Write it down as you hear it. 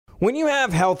When you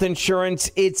have health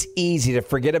insurance, it's easy to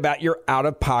forget about your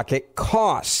out-of-pocket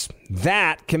costs.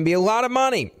 That can be a lot of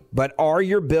money, but are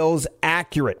your bills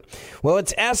accurate? Well,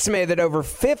 it's estimated that over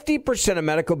 50% of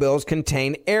medical bills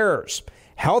contain errors.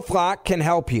 HealthLock can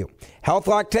help you.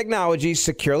 HealthLock technology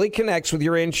securely connects with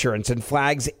your insurance and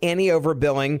flags any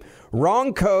overbilling,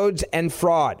 wrong codes, and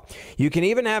fraud. You can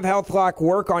even have HealthLock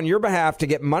work on your behalf to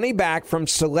get money back from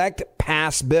select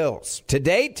past bills. To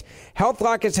date,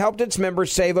 HealthLock has helped its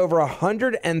members save over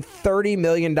 $130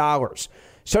 million.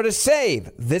 So to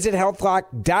save, visit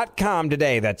healthlock.com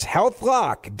today. That's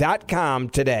healthlock.com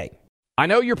today. I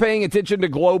know you're paying attention to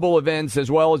global events as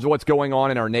well as what's going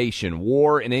on in our nation.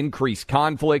 War and increased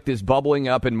conflict is bubbling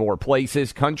up in more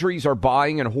places. Countries are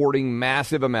buying and hoarding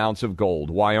massive amounts of gold.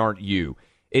 Why aren't you?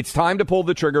 It's time to pull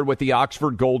the trigger with the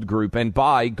Oxford Gold Group and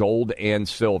buy gold and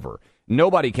silver.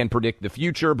 Nobody can predict the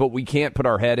future, but we can't put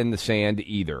our head in the sand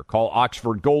either. Call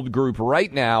Oxford Gold Group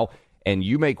right now, and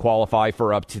you may qualify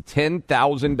for up to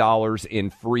 $10,000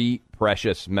 in free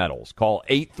precious metals. Call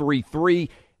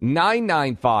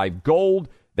 833-995-GOLD.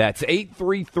 That's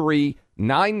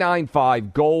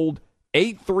 833-995-GOLD,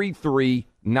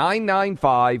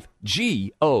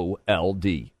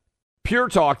 833-995-GOLD. Pure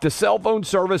Talk, the cell phone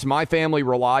service my family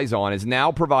relies on, is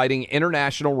now providing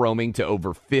international roaming to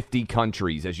over 50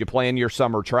 countries. As you plan your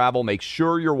summer travel, make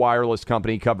sure your wireless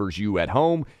company covers you at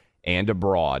home and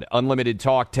abroad. Unlimited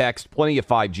talk, text, plenty of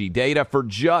 5G data for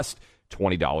just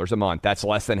 $20 a month. That's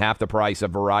less than half the price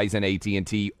of Verizon,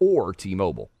 AT&T, or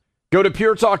T-Mobile. Go to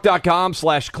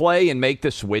puretalk.com/Clay and make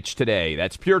the switch today.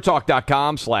 That's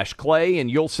puretalk.com/Clay, and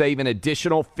you'll save an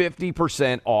additional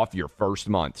 50% off your first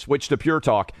month. Switch to Pure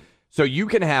Talk so you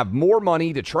can have more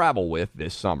money to travel with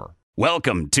this summer.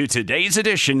 Welcome to today's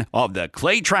edition of the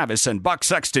Clay Travis and Buck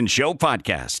Sexton Show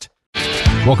podcast.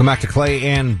 Welcome back to Clay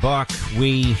and Buck.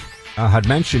 We had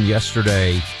mentioned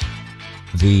yesterday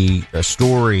the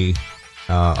story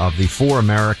of the 4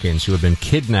 Americans who have been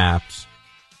kidnapped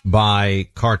by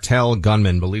cartel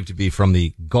gunmen believed to be from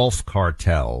the Gulf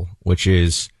Cartel, which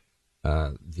is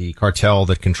the cartel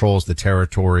that controls the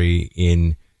territory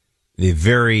in the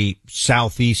very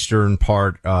southeastern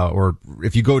part, or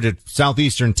if you go to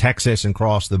southeastern Texas and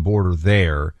cross the border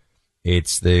there,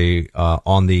 it's the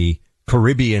on the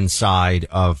Caribbean side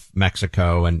of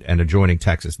Mexico and adjoining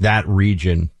Texas, that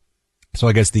region. So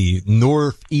I guess the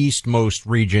northeastmost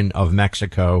region of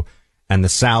Mexico and the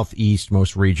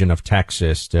southeastmost region of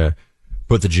Texas, to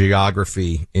put the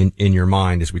geography in your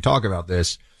mind as we talk about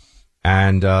this.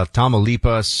 And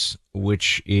Tamaulipas,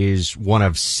 which is one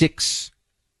of 6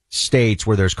 states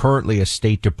where there's currently a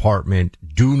State Department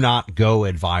do not go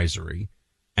advisory.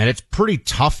 And it's pretty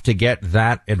tough to get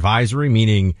that advisory,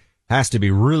 meaning has to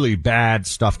be really bad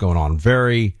stuff going on. A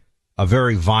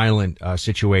very violent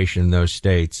situation in those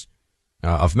states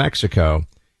of Mexico.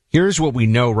 Here's what we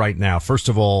know right now. First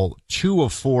of all, 2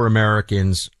 of 4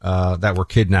 Americans that were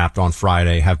kidnapped on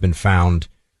Friday have been found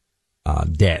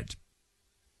dead.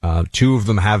 2 of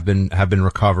them have been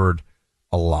recovered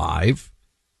alive.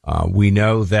 We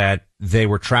know that they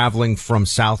were traveling from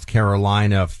South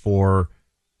Carolina for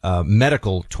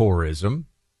medical tourism.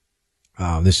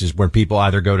 This is where people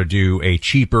either go to do a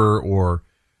cheaper or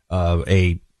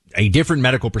a different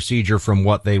medical procedure from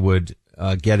what they would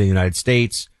get in the United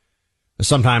States.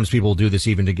 Sometimes people do this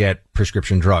even to get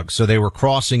prescription drugs. So they were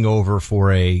crossing over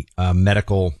for a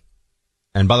medical.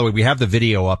 And by the way, we have the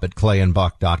video up at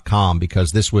clayandbuck.com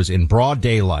because this was in broad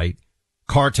daylight,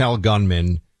 cartel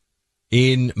gunmen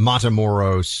in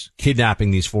Matamoros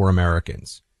kidnapping these 4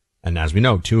 Americans. And as we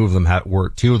know, 2 of them were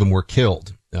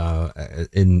killed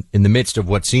in the midst of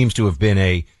what seems to have been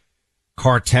a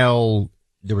cartel.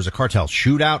 There was a cartel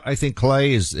shootout, I think,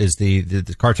 Clay, is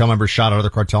the cartel members shot other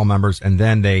cartel members, and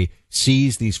then they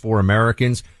seized these 4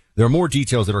 Americans. There are more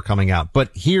details that are coming out, but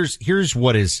here's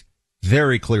what is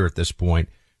very clear at this point.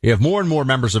 You have more and more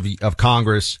members of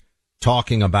Congress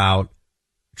talking about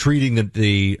treating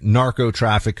the narco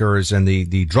traffickers and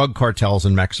the drug cartels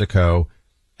in Mexico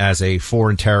as a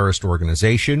foreign terrorist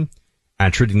organization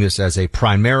and treating this as a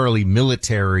primarily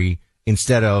military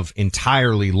instead of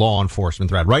entirely law enforcement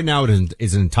threat. Right now, it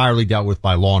is entirely dealt with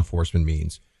by law enforcement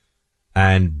means.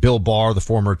 And Bill Barr, the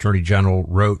former attorney general,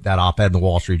 wrote that op-ed in the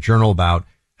Wall Street Journal about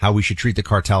how we should treat the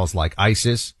cartels like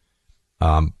ISIS.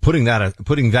 Putting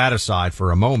that aside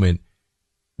for a moment,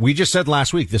 we just said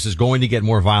last week this is going to get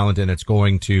more violent, and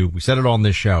we said it on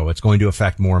this show, it's going to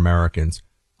affect more Americans.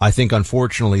 I think,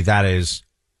 unfortunately, that is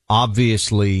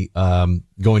obviously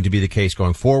going to be the case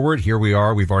going forward. Here we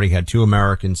are. We've already had 2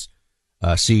 Americans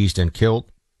seized and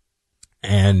killed.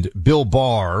 And Bill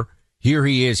Barr, here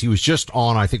he is. He was just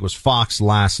on, I think it was Fox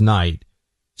last night,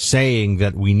 saying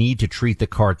that we need to treat the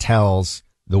cartels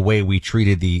the way we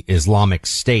treated the Islamic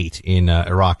State in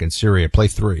Iraq and Syria. Play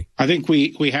 3. I think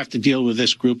we have to deal with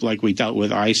this group like we dealt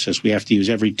with ISIS. We have to use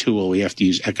every tool. We have to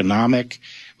use economic.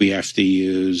 We have to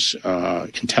use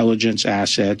intelligence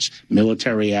assets,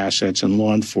 military assets, and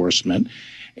law enforcement.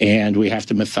 And we have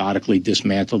to methodically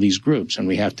dismantle these groups. And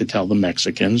we have to tell the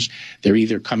Mexicans they're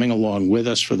either coming along with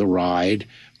us for the ride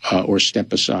or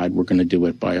step aside. We're going to do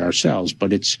it by ourselves.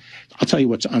 But I'll tell you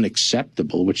what's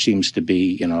unacceptable, which seems to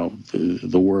be,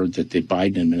 the word that the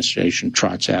Biden administration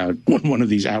trots out when one of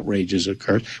these outrages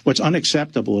occurs. What's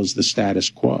unacceptable is the status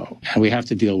quo, and we have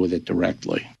to deal with it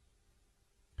directly.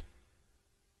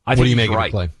 What do you make of the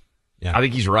play? Yeah. I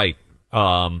think he's right.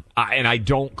 And I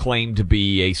don't claim to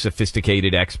be a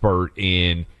sophisticated expert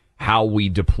in how we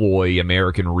deploy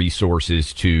American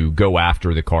resources to go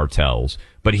after the cartels.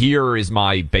 But here is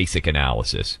my basic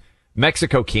analysis.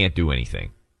 Mexico can't do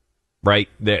anything, right?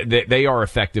 They are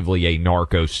effectively a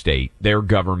narco state. Their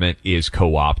government is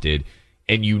co-opted,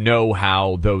 and you know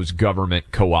how those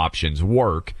government co-options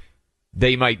work.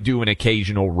 They might do an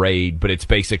occasional raid, but it's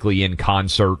basically in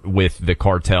concert with the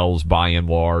cartels by and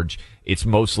large. It's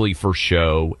mostly for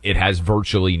show. It has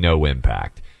virtually no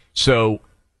impact. So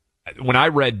when I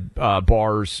read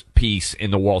Barr's piece in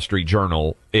the Wall Street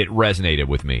Journal, it resonated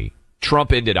with me.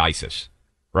 Trump ended ISIS,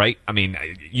 right? I mean,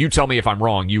 you tell me if I'm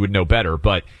wrong, you would know better,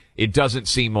 but it doesn't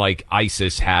seem like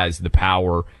ISIS has the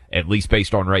power, at least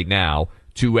based on right now,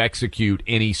 to execute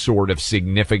any sort of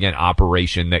significant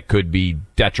operation that could be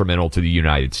detrimental to the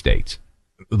United States.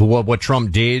 What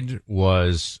Trump did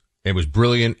was, it was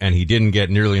brilliant, and he didn't get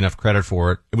nearly enough credit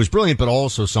for it. It was brilliant, but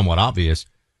also somewhat obvious.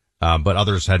 But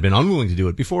others had been unwilling to do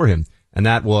it before him. And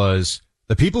that was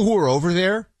the people who are over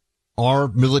there are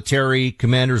military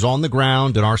commanders on the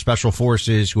ground and our special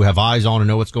forces who have eyes on and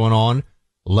know what's going on.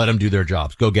 Let them do their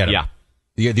jobs. Go get them.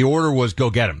 Yeah. The order was go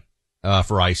get them,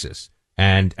 for ISIS.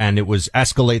 And it was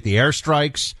escalate the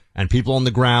airstrikes and people on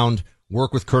the ground,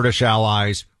 work with Kurdish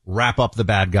allies, wrap up the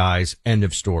bad guys. End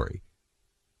of story.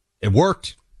 It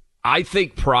worked. I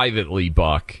think privately,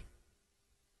 Buck,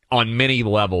 on many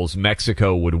levels,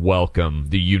 Mexico would welcome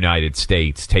the United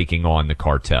States taking on the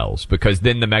cartels, because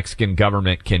then the Mexican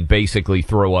government can basically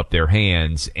throw up their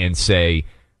hands and say,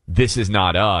 this is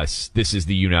not us, this is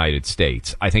the United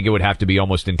States. I think it would have to be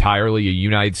almost entirely a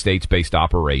United States-based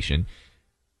operation.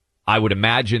 I would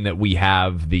imagine that we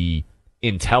have the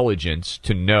intelligence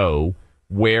to know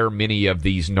where many of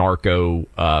these narco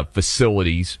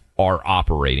facilities are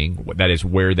operating. That is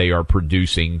where they are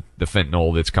producing the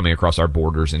fentanyl that's coming across our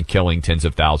borders and killing tens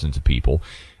of thousands of people.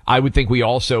 I would think we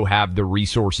also have the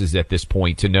resources at this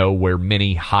point to know where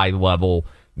many high-level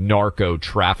narco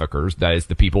traffickers, that is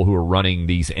the people who are running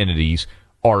these entities,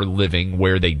 are living,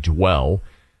 where they dwell.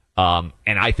 And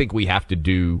I think we have to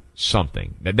do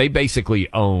something. They basically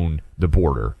own the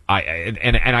border.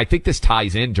 And I think this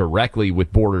ties in directly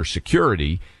with border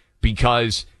security,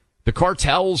 because the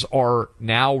cartels are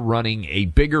now running a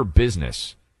bigger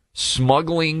business,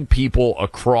 smuggling people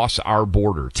across our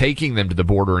border, taking them to the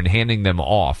border and handing them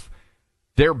off.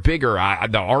 They're bigger.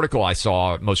 The article I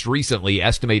saw most recently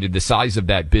estimated the size of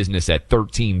that business at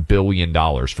 $13 billion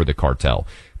for the cartel.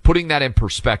 Putting that in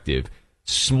perspective,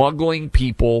 smuggling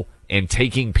people and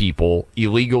taking people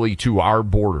illegally to our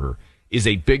border is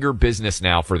a bigger business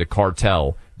now for the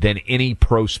cartel than any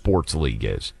pro sports league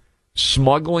is.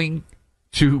 Smuggling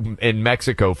in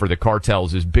Mexico for the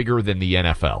cartels is bigger than the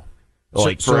NFL.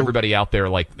 For everybody out there,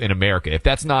 like in America, if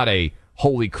that's not a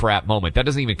holy crap moment, that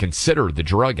doesn't even consider the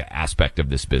drug aspect of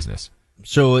this business.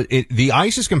 So the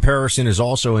ISIS comparison is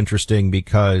also interesting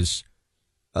because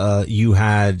you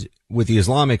had, with the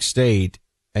Islamic State,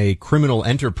 a criminal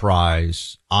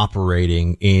enterprise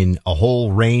operating in a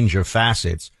whole range of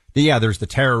facets. Yeah, there's the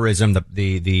terrorism,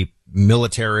 the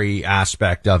military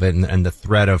aspect of it, and the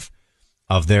threat of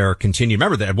their continued.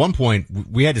 Remember that at one point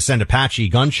we had to send Apache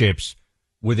gunships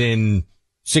within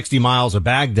 60 miles of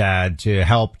Baghdad to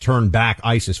help turn back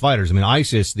ISIS fighters. I mean,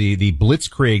 ISIS, the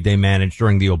blitzkrieg they managed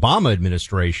during the Obama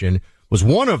administration was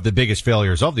one of the biggest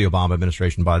failures of the Obama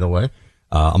administration, by the way,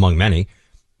 among many.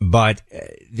 But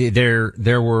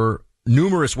there were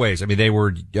numerous ways. I mean, they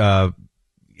were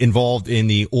involved in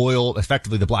the oil,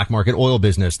 effectively the black market oil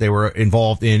business. They were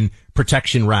involved in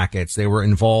protection rackets. They were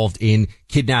involved in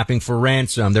kidnapping for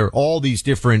ransom. There are all these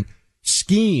different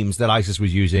schemes that ISIS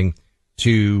was using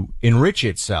to enrich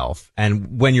itself.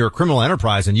 And when you're a criminal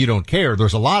enterprise and you don't care,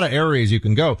 there's a lot of areas you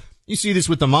can go. You see this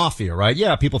with the mafia, right?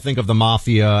 Yeah, people think of the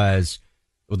mafia as,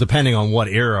 well, depending on what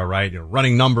era, right?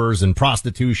 Running numbers and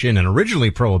prostitution and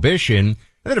originally prohibition. And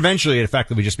then eventually it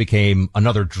effectively just became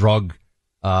another drug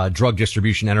drug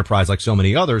distribution enterprise like so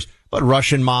many others, but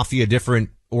Russian mafia, different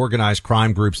organized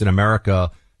crime groups in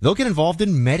America, they'll get involved in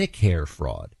Medicare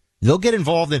fraud. They'll get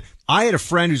involved in, I had a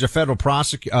friend who's a federal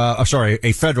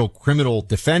a federal criminal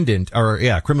defendant,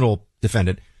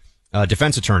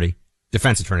 defense attorney, that's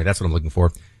what I'm looking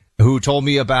for, who told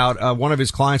me about, one of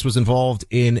his clients was involved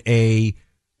in a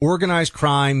organized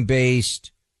crime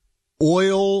based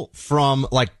oil from,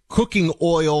 like cooking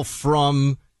oil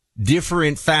from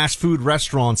different fast food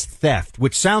restaurants theft,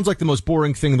 which sounds like the most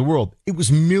boring thing in the world. It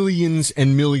was millions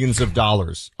and millions of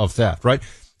dollars of theft, right?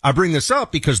 I bring this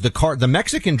up because the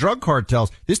Mexican drug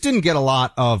cartels, this didn't get a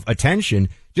lot of attention.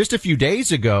 Just a few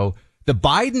days ago, the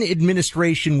Biden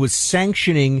administration was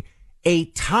sanctioning a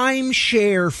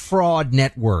timeshare fraud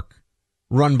network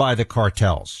run by the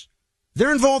cartels.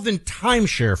 They're involved in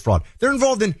timeshare fraud. They're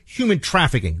involved in human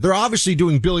trafficking. They're obviously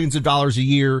doing billions of dollars a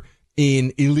year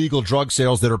in illegal drug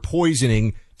sales that are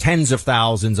poisoning tens of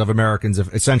thousands of Americans,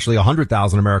 essentially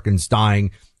 100,000 Americans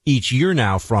dying each year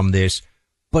now from this.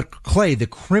 But Clay, the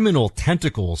criminal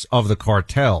tentacles of the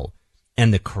cartel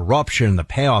and the corruption, the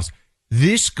payoffs,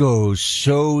 this goes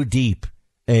so deep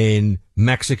in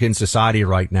Mexican society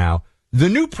right now. The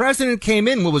new president came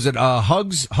in, what was it?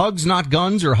 Hugs not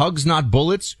guns or hugs not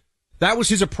bullets. That was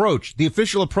his approach, the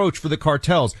official approach for the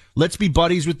cartels. Let's be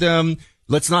buddies with them.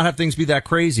 Let's not have things be that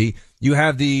crazy. You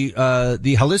have the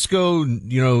Jalisco,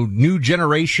 new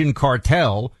generation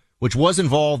cartel, which was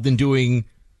involved in doing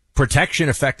protection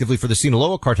effectively for the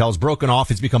Sinaloa cartel, has broken off.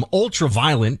 It's become ultra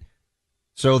violent.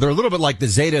 So they're a little bit like the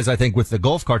Zetas, I think, with the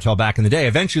Gulf cartel back in the day.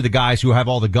 Eventually the guys who have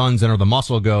all the guns and are the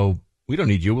muscle go, we don't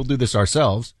need you. We'll do this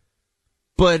ourselves.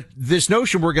 But this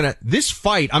notion this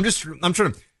fight,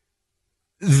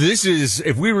 this is,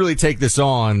 if we really take this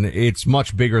on, it's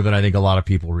much bigger than I think a lot of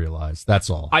people realize. That's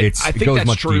all. I think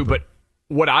that's true, but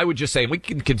what I would just say, and we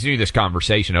can continue this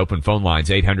conversation, open phone lines,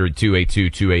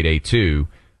 800-282-2882.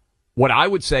 What I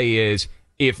would say is,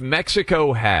 if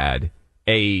Mexico had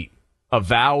a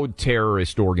avowed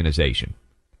terrorist organization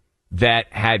that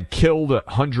had killed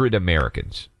 100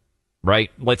 Americans, right?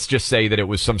 Let's just say that it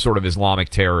was some sort of Islamic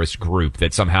terrorist group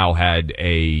that somehow had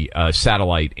a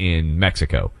satellite in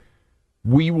Mexico.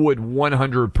 We would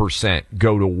 100%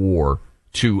 go to war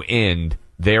to end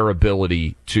their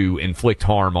ability to inflict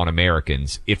harm on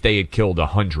Americans if they had killed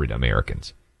 100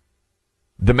 Americans.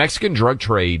 The Mexican drug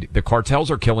trade, the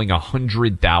cartels are killing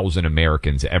 100,000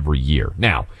 Americans every year.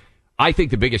 Now, I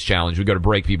think the biggest challenge, we go to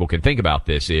break, people can think about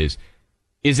this, is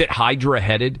it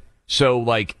Hydra-headed? So,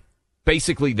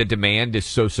 basically the demand is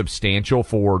so substantial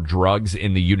for drugs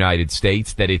in the United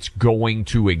States that it's going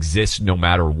to exist no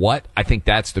matter what? I think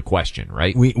that's the question,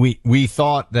 right? We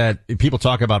thought that people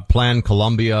talk about Plan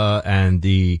Colombia and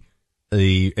the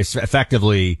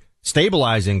effectively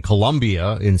stabilizing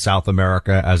Colombia in South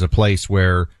America as a place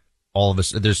where all of us,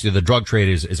 the drug trade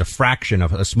is a fraction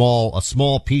of a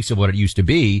small piece of what it used to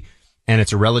be. And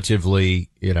it's a relatively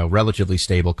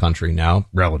stable country now,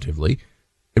 relatively.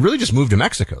 It really just moved to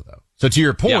Mexico, though. So to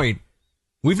your point,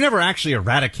 we've never actually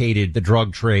eradicated the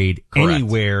drug trade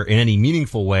anywhere in any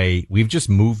meaningful way. We've just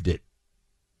moved it.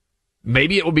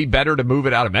 Maybe it will be better to move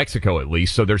it out of Mexico, at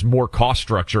least, so there's more cost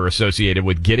structure associated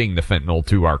with getting the fentanyl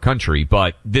to our country.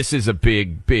 But this is a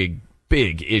big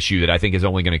issue that I think is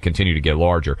only going to continue to get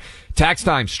larger. Tax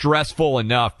time, stressful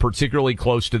enough, particularly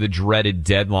close to the dreaded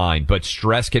deadline, but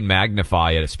stress can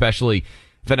magnify it, especially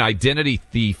if an identity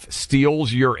thief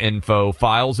steals your info,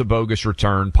 files a bogus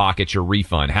return, pockets your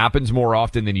refund. Happens more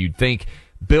often than you'd think.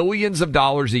 Billions of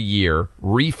dollars a year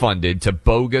refunded to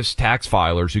bogus tax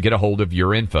filers who get a hold of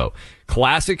your info.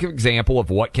 Classic example of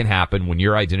what can happen when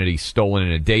your identity is stolen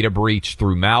in a data breach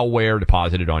through malware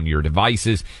deposited on your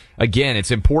devices. Again, it's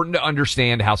important to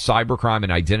understand how cybercrime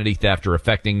and identity theft are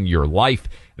affecting your life.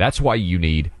 That's why you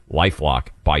need LifeLock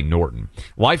by Norton.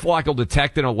 LifeLock will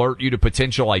detect and alert you to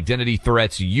potential identity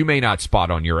threats you may not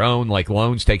spot on your own, like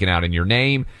loans taken out in your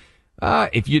name.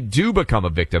 If you do become a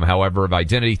victim, however, of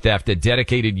identity theft, a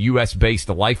dedicated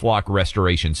U.S.-based LifeLock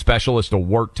restoration specialist will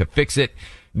work to fix it.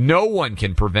 No one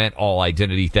can prevent all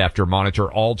identity theft or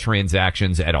monitor all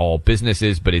transactions at all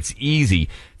businesses, but it's easy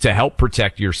to help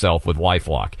protect yourself with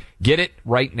LifeLock. Get it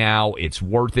right now. It's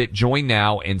worth it. Join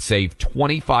now and save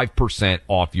 25%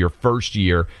 off your first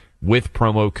year with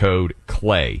promo code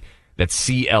CLAY. That's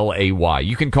C-L-A-Y.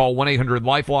 You can call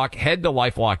 1-800-LifeLock, head to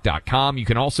LifeLock.com. You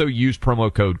can also use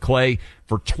promo code CLAY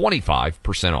for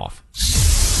 25% off.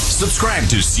 Subscribe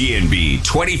to CNB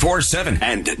 24/7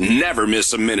 and never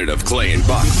miss a minute of Clay and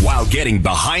Buck while getting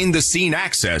behind-the-scene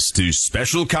access to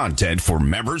special content for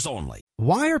members only.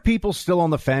 Why are people still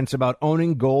on the fence about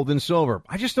owning gold and silver?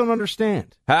 I just don't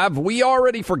understand. Have we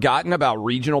already forgotten about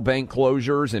regional bank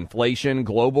closures, inflation,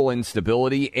 global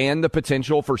instability, and the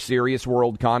potential for serious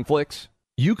world conflicts?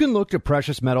 You can look to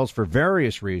precious metals for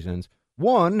various reasons.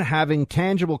 1, having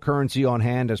tangible currency on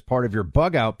hand as part of your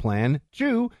bug-out plan.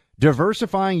 2,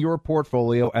 diversifying your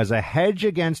portfolio as a hedge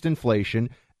against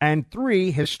inflation. And 3,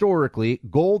 historically,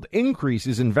 gold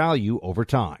increases in value over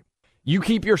time. You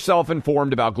keep yourself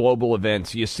informed about global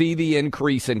events. You see the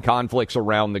increase in conflicts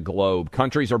around the globe.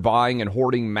 Countries are buying and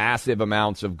hoarding massive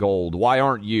amounts of gold. Why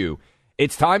aren't you?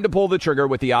 It's time to pull the trigger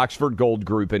with the Oxford Gold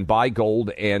Group and buy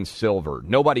gold and silver.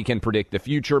 Nobody can predict the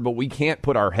future, but we can't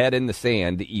put our head in the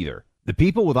sand either. The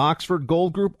people with Oxford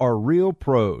Gold Group are real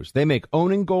pros. They make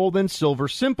owning gold and silver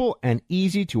simple and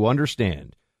easy to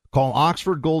understand. Call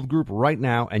Oxford Gold Group right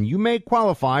now, and you may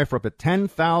qualify for up to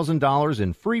 $10,000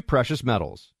 in free precious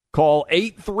metals. Call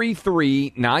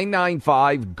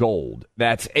 833-995-GOLD.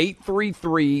 That's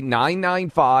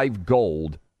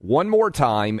 833-995-GOLD. One more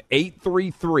time,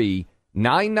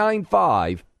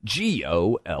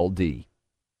 833-995-GOLD.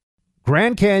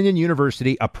 Grand Canyon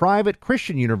University, a private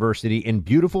Christian university in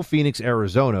beautiful Phoenix,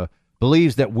 Arizona,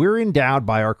 believes that we're endowed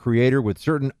by our Creator with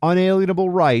certain unalienable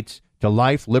rights to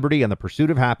life, liberty, and the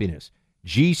pursuit of happiness.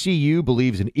 GCU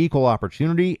believes in equal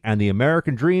opportunity, and the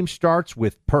American dream starts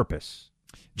with purpose.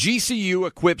 GCU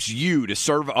equips you to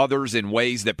serve others in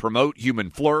ways that promote human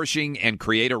flourishing and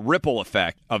create a ripple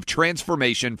effect of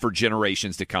transformation for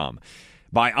generations to come.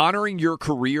 By honoring your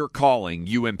career calling,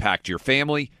 you impact your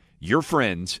family, your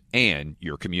friends, and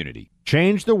your community.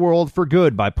 Change the world for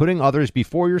good by putting others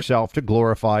before yourself to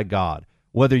glorify God.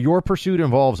 Whether your pursuit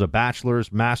involves a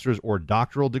bachelor's, master's, or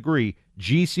doctoral degree,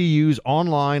 GCU's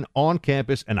online,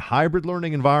 on-campus, and hybrid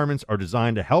learning environments are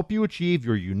designed to help you achieve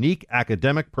your unique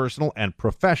academic, personal, and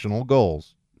professional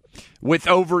goals. With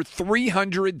over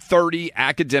 330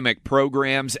 academic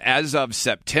programs as of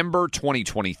September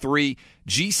 2023,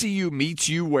 GCU meets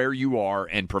you where you are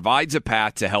and provides a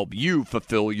path to help you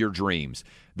fulfill your dreams.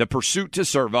 The pursuit to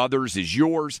serve others is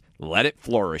yours. Let it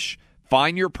flourish.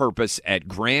 Find your purpose at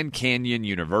Grand Canyon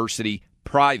University,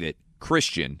 private,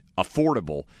 Christian,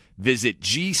 affordable. Visit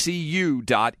gcu.edu.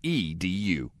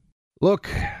 Look,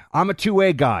 I'm a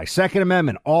 2A guy, Second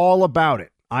Amendment, all about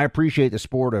it. I appreciate the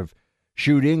sport of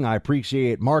shooting. I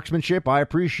appreciate marksmanship. I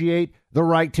appreciate the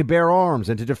right to bear arms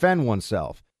and to defend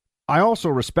oneself. I also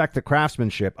respect the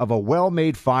craftsmanship of a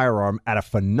well-made firearm at a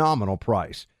phenomenal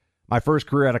price. My first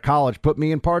career out of college put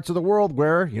me in parts of the world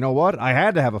where, you know what, I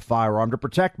had to have a firearm to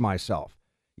protect myself.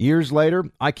 Years later,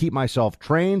 I keep myself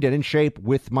trained and in shape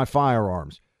with my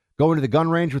firearms. Going to the gun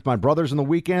range with my brothers on the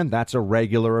weekend, that's a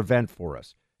regular event for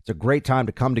us. It's a great time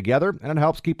to come together, and it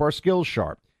helps keep our skills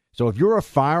sharp. So if you're a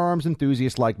firearms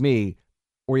enthusiast like me,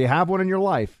 or you have one in your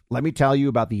life, let me tell you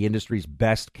about the industry's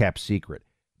best-kept secret,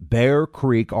 Bear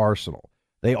Creek Arsenal.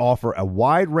 They offer a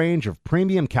wide range of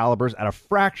premium calibers at a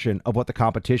fraction of what the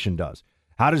competition does.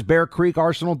 How does Bear Creek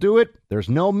Arsenal do it? There's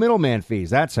no middleman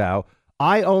fees. That's how.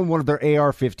 I own one of their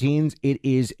AR-15s. It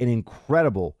is an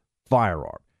incredible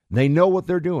firearm. They know what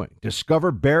they're doing.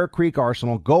 Discover Bear Creek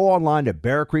Arsenal. Go online to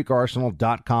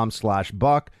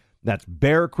bearcreekarsenal.com/buck. That's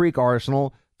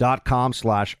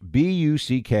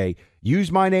bearcreekarsenal.com/BUCK.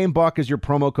 Use my name, Buck, as your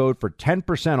promo code for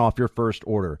 10% off your first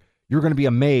order. You're going to be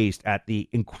amazed at the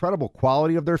incredible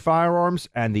quality of their firearms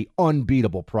and the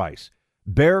unbeatable price.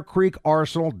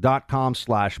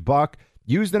 bearcreekarsenal.com/buck.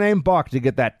 Use the name Buck to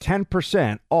get that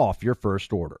 10% off your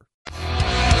first order.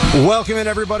 Welcome in,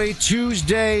 everybody.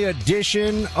 Tuesday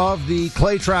edition of the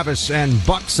Clay Travis and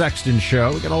Buck Sexton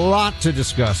Show. We got a lot to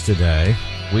discuss today.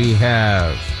 We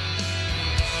have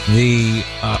the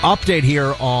update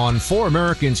here on 4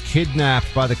 Americans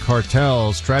kidnapped by the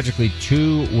cartels. Tragically,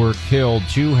 2 were killed.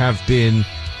 2 have been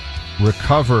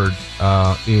recovered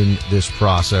in this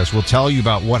process. We'll tell you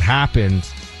about what happened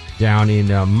down in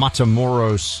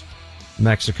Matamoros,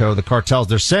 Mexico. The cartels,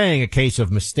 they're saying a case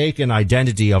of mistaken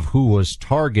identity of who was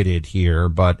targeted here,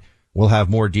 but we'll have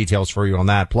more details for you on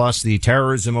that. Plus, the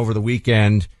terrorism over the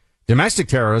weekend, domestic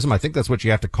terrorism, I think that's what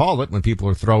you have to call it when people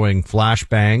are throwing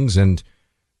flashbangs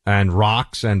and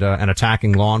rocks and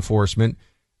attacking law enforcement.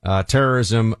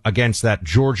 Terrorism against that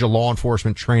Georgia Law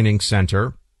Enforcement Training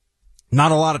Center.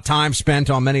 Not a lot of time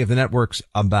spent on many of the networks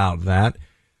about that.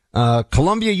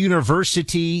 Columbia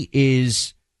University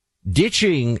is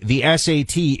ditching the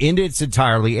SAT in its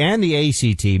entirely and the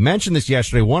ACT. Mentioned this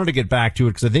yesterday. Wanted to get back to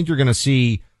it because I think you're going to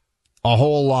see a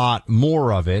whole lot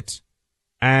more of it.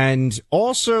 And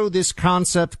also this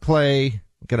concept, Clay,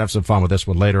 we could have some fun with this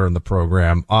one later in the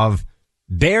program, of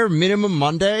Bare Minimum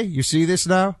Monday. You see this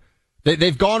now?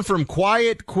 They've gone from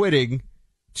quiet quitting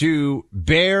to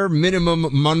bare minimum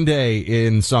Monday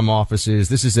in some offices.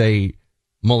 This is a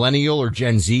millennial or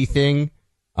Gen Z thing.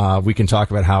 We can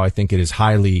talk about how I think it is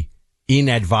highly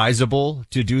inadvisable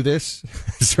to do this.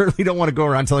 Certainly don't want to go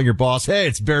around telling your boss, hey,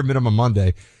 it's bare minimum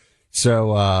Monday.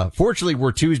 So, fortunately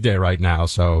we're Tuesday right now.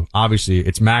 So obviously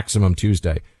it's maximum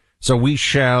Tuesday. So we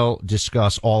shall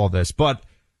discuss all of this, but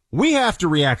we have to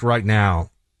react right now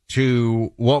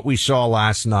to what we saw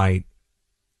last night.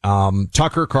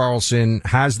 Tucker Carlson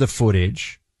has the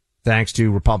footage, thanks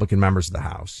to Republican members of the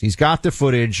House. He's got the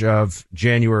footage of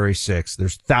January 6th.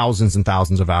 There's thousands and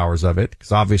thousands of hours of it,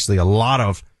 because obviously a lot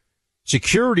of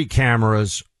security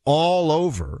cameras all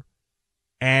over.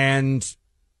 And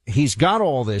he's got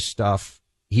all this stuff.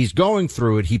 He's going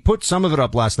through it. He put some of it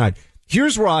up last night.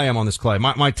 Here's where I am on this, Clay.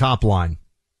 My top line.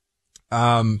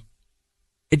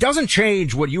 It doesn't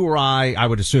change what you or I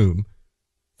would assume,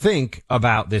 think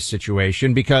about this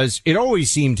situation, because it always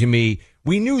seemed to me,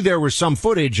 we knew there was some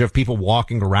footage of people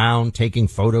walking around, taking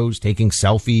photos, taking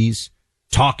selfies,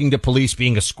 talking to police,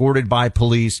 being escorted by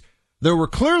police. There were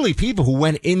clearly people who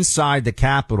went inside the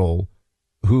Capitol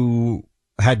who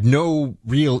had no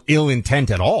real ill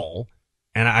intent at all.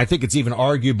 And I think it's even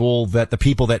arguable that the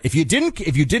people that, if you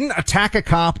didn't attack a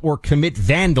cop or commit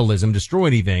vandalism, destroy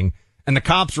anything, and the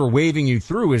cops were waving you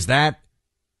through, is that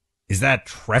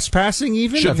trespassing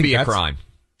even? Shouldn't be a crime.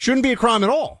 Shouldn't be a crime at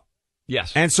all.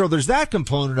 Yes. And so there's that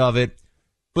component of it.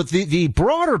 But the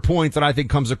broader point that I think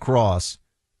comes across,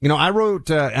 I wrote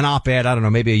an op-ed, I don't know,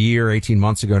 maybe a year, 18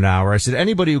 months ago now, where I said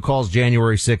anybody who calls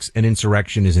January 6th an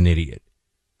insurrection is an idiot.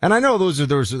 And I know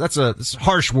that's a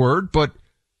harsh word, but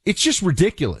it's just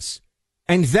ridiculous.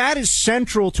 And that is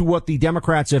central to what the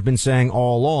Democrats have been saying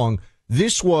all along.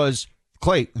 This was,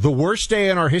 Clay, the worst day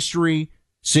in our history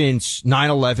since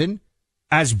 9/11,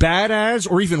 as bad as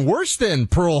or even worse than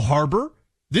Pearl Harbor.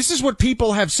 This is what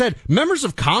people have said. Members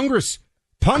of Congress,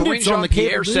 pundits on the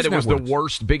cable news said it was networks. the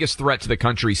worst, biggest threat to the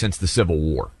country since the Civil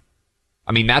War.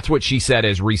 I mean, that's what she said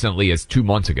as recently as 2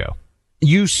 months ago.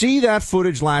 You see that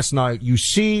footage last night. You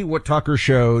see what Tucker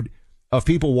showed of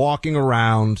people walking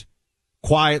around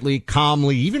quietly,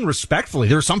 calmly, even respectfully.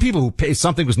 There are some people who, if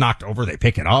something was knocked over, they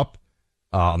pick it up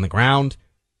on the ground.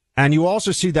 And you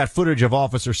also see that footage of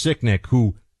Officer Sicknick,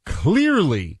 who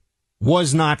clearly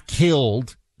was not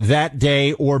killed that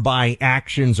day or by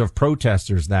actions of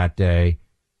protesters that day.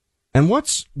 And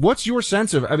what's your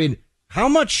sense of, how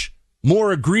much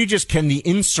more egregious can the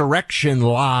insurrection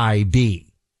lie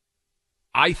be?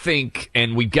 I think,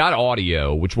 and we've got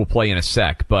audio, which we'll play in a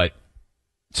sec, but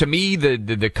to me,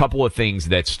 the couple of things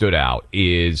that stood out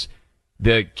is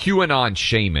the QAnon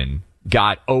shaman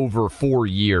got over 4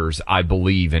 years, I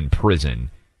believe, in prison.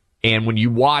 And when you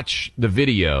watch the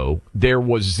video, there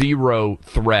was zero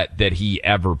threat that he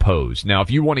ever posed. Now,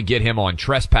 if you want to get him on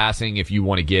trespassing, if you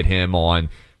want to get him on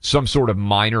some sort of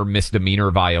minor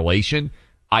misdemeanor violation,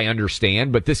 I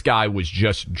understand. But this guy was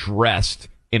just dressed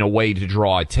in a way to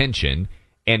draw attention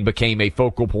and became a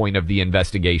focal point of the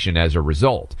investigation as a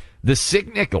result. The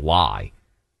Sicknick lie,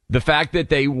 the fact that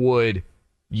they would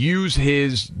use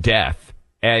his death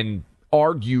and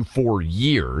argue for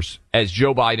years, as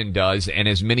Joe Biden does and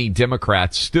as many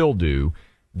Democrats still do,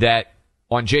 that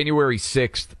on January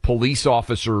 6th, police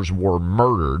officers were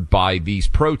murdered by these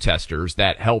protesters,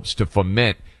 that helps to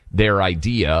foment their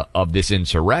idea of this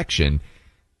insurrection.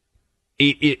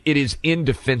 It is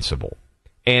indefensible.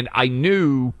 And I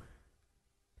knew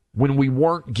when we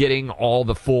weren't getting all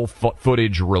the full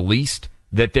footage released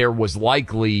that there was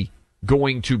likely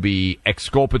going to be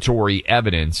exculpatory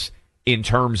evidence in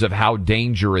terms of how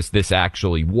dangerous this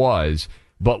actually was.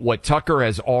 But what Tucker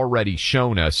has already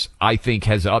shown us, I think,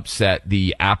 has upset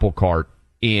the apple cart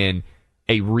in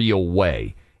a real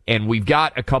way. And we've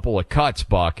got a couple of cuts,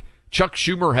 Buck. Chuck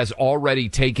Schumer has already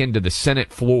taken to the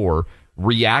Senate floor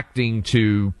reacting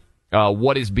to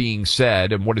what is being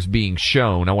said and what is being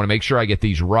shown. I want to make sure I get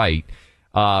these right.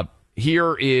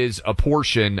 Here is a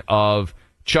portion of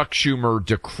Chuck Schumer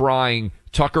decrying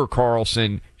Tucker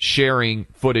Carlson sharing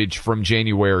footage from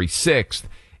January 6th.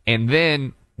 And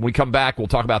then when we come back, we'll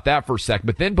talk about that for a sec.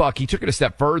 But then, Buck, he took it a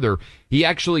step further. He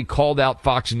actually called out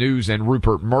Fox News and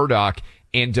Rupert Murdoch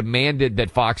and demanded that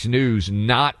Fox News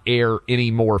not air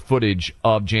any more footage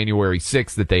of January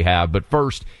 6th that they have. But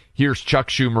first, here's Chuck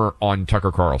Schumer on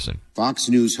Tucker Carlson. Fox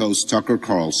News host Tucker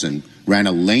Carlson ran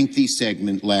a lengthy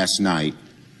segment last night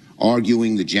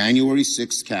arguing the January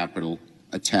 6th Capitol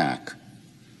attack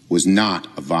was not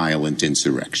a violent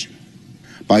insurrection.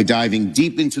 By diving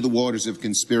deep into the waters of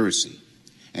conspiracy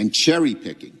and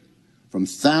cherry-picking from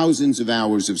thousands of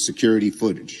hours of security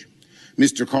footage,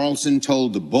 Mr. Carlson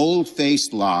told the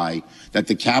bold-faced lie that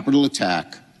the Capitol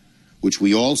attack which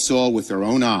we all saw with our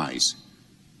own eyes,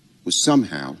 was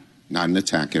somehow not an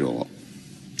attack at all.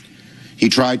 He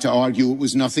tried to argue it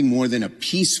was nothing more than a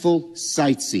peaceful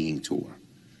sightseeing tour.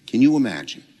 Can you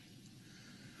imagine?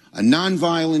 A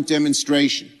nonviolent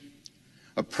demonstration,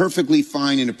 a perfectly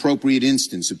fine and appropriate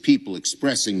instance of people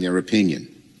expressing their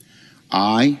opinion.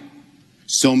 I,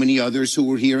 so many others who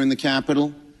were here in the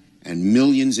Capitol, and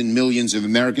millions of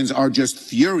Americans are just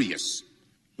furious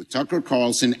with Tucker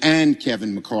Carlson and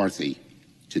Kevin McCarthy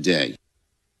today.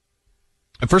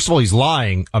 First of all, he's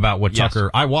lying about what Yes.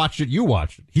 Tucker. I watched it. You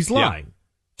watched it. He's lying. Yeah.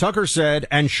 Tucker said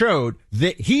and showed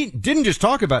that he didn't just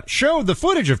talk about, showed the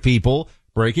footage of people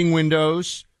breaking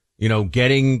windows, you know,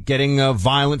 getting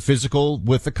violent, physical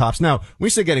with the cops. Now, when we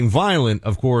say getting violent,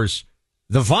 of course,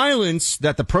 the violence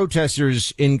that the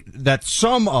protesters that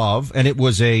some of, and it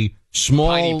was a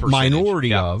small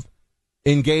minority of,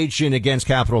 engaged in against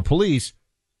Capitol Police,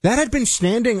 that had been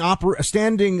standard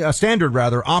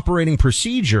operating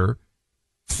procedure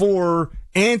for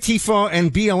Antifa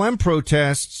and BLM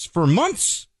protests for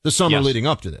months the summer leading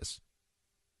up to this.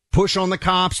 Push on the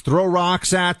cops, throw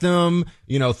rocks at them,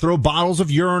 you know, throw bottles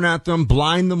of urine at them,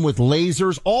 blind them with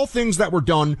lasers, all things that were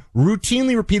done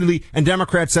routinely, repeatedly, and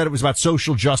Democrats said it was about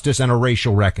social justice and a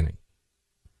racial reckoning.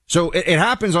 So it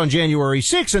happens on January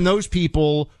 6th, and those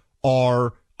people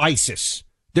are ISIS.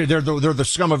 They're the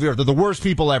scum of the earth. They're the worst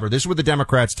people ever. This is what the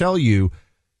Democrats tell you.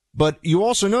 But you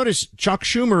also notice Chuck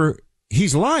Schumer,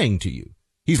 he's lying to you.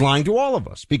 He's lying to all of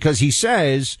us because he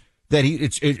says that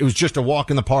it was just a walk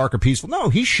in the park or peaceful. No,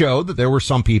 he showed that there were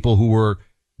some people who were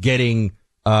getting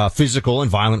physical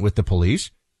and violent with the police.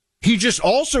 He just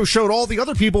also showed all the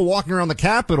other people walking around the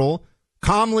Capitol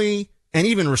calmly and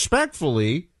even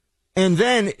respectfully. And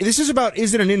then this is about,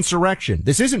 is it an insurrection?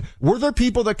 Were there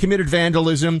people that committed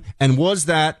vandalism, and was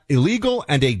that illegal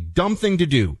and a dumb thing to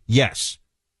do? Yes.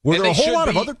 Were there a whole lot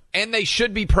of other? And they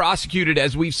should be prosecuted,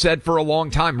 as we've said for a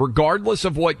long time, regardless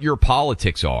of what your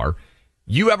politics are.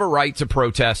 You have a right to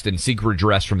protest and seek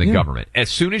redress from the government. As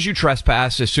soon as you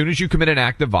trespass, as soon as you commit an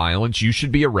act of violence, you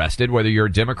should be arrested, whether you're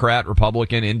a Democrat,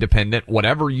 Republican, Independent,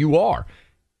 whatever you are.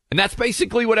 And that's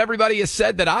basically what everybody has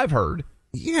said that I've heard.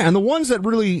 Yeah, and the ones that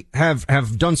really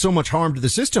have done so much harm to the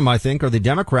system, I think, are the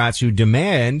Democrats who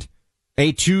demand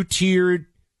a two-tiered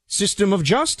system of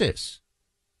justice.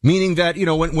 Meaning that, you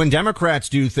know, when Democrats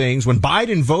do things, when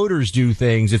Biden voters do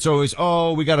things, it's always,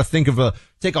 we got to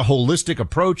take a holistic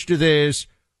approach to this.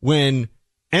 When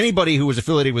anybody who was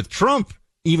affiliated with Trump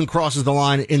even crosses the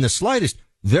line in the slightest,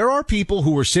 there are people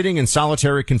who were sitting in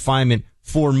solitary confinement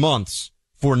for months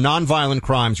for nonviolent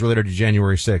crimes related to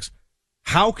January 6th.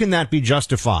 How can that be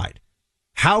justified?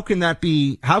 How can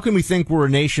we think we're a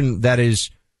nation that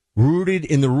is rooted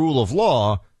in the rule of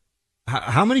law?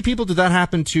 How many people did that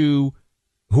happen to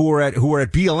who were at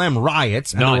BLM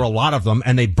riots? And there were a lot of them,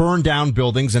 and they burned down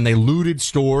buildings and they looted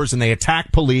stores and they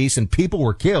attacked police and people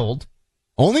were killed.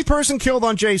 Only person killed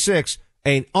on J6,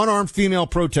 an unarmed female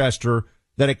protester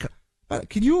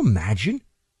can you imagine?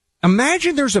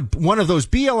 Imagine there's one of those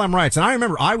BLM riots. And I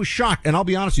remember I was shocked, and I'll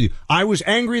be honest with you. I was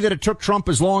angry that it took Trump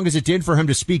as long as it did for him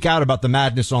to speak out about the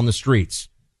madness on the streets.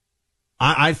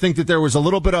 I think that there was a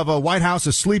little bit of a White House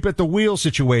asleep at the wheel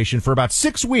situation for about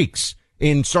 6 weeks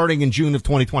starting in June of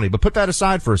 2020. But put that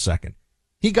aside for a second.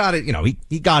 He got it,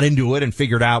 he got into it and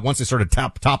figured out once they started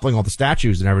toppling all the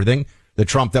statues and everything, the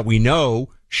Trump that we know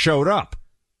showed up.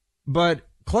 But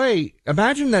Clay,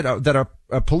 imagine that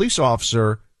a police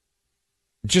officer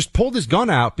just pulled his gun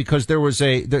out because there was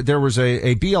a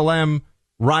BLM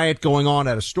riot going on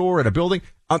at a store, at a building.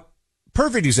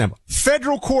 Perfect example.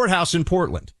 Federal courthouse in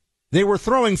Portland. They were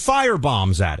throwing fire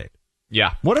bombs at it.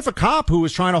 Yeah. What if a cop who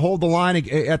was trying to hold the line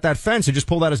at that fence had just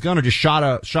pulled out his gun and just shot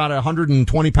a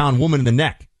 120-pound woman in the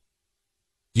neck?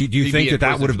 Do you think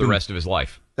that would have been the rest of his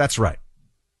life? That's right.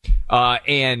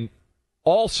 And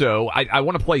also, I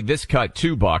want to play this cut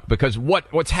too, Buck, because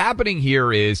what's happening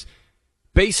here is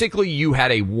basically you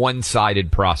had a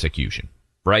one-sided prosecution,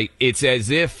 right? It's as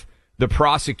if the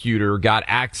prosecutor got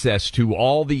access to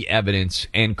all the evidence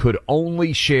and could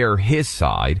only share his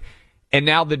side. And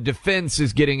now the defense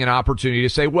is getting an opportunity to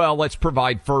say, well, let's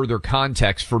provide further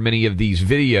context for many of these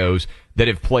videos that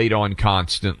have played on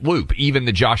constant loop. Even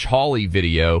the Josh Hawley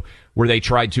video where they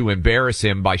tried to embarrass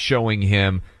him by showing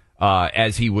him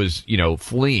as he was,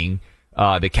 fleeing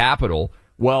the Capitol.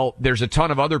 Well, there's a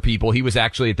ton of other people. He was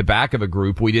actually at the back of a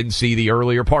group. We didn't see the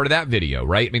earlier part of that video,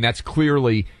 right? I mean, that's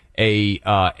clearly a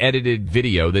edited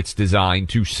video that's designed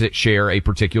to share a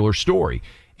particular story.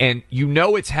 And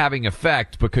it's having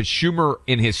effect because Schumer,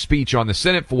 in his speech on the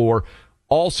Senate floor,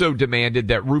 also demanded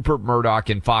that Rupert Murdoch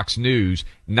and Fox News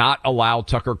not allow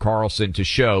Tucker Carlson to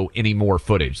show any more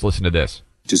footage. Listen to this.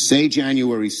 To say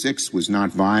January 6th was not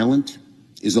violent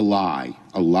is a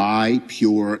lie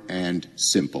pure and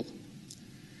simple.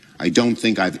 I don't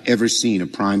think I've ever seen a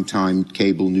primetime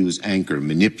cable news anchor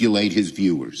manipulate his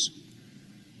viewers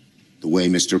the way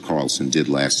Mr. Carlson did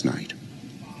last night.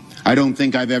 I don't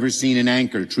think I've ever seen an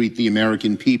anchor treat the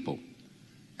American people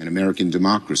and American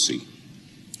democracy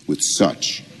with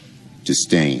such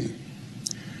disdain.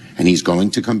 And he's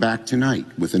going to come back tonight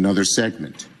with another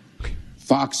segment.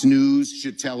 Fox News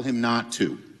should tell him not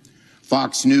to.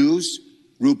 Fox News,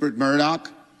 Rupert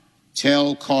Murdoch,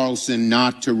 tell Carlson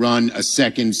not to run a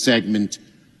second segment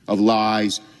of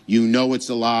lies. You know it's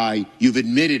a lie. You've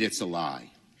admitted it's a lie.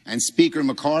 And Speaker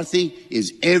McCarthy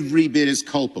is every bit as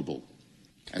culpable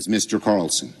as Mr.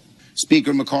 Carlson.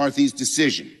 Speaker McCarthy's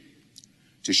decision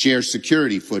to share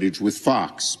security footage with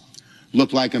Fox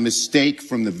looked like a mistake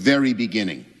from the very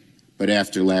beginning. But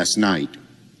after last night,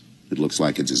 it looks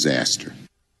like a disaster.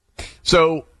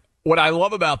 So what I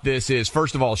love about this is,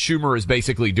 first of all, Schumer is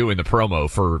basically doing the promo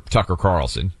for Tucker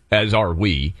Carlson, as are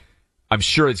we. I'm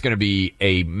sure it's going to be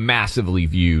a massively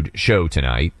viewed show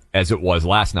tonight, as it was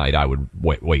last night, I would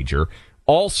wager.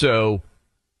 Also,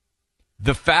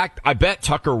 the fact, I bet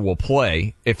Tucker will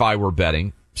play, if I were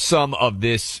betting, some of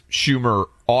this Schumer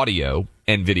audio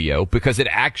and video, because it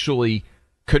actually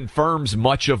confirms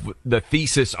much of the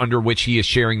thesis under which he is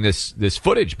sharing this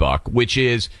footage, Buck, which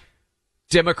is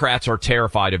Democrats are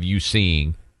terrified of you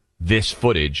seeing this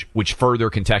footage, which further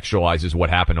contextualizes what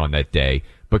happened on that day,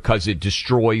 because it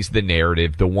destroys the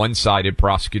narrative, the one-sided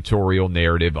prosecutorial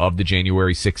narrative of the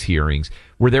January 6 hearings,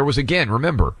 where there was, again,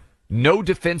 remember, no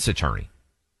defense attorney.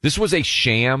 This was a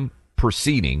sham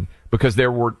proceeding because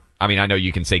there were, I mean, I know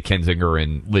you can say Kinzinger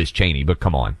and Liz Cheney, but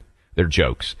come on, they're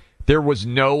jokes. There was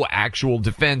no actual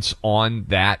defense on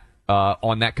that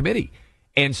committee.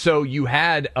 And so you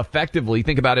had effectively,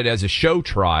 think about it as a show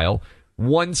trial,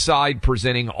 one side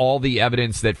presenting all the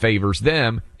evidence that favors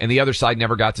them, and the other side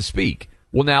never got to speak.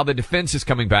 Well, now the defense is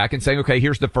coming back and saying, okay,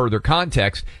 here's the further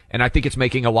context, and I think it's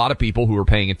making a lot of people who are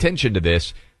paying attention to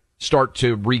this start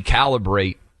to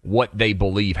recalibrate what they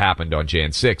believe happened on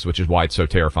Jan 6, which is why it's so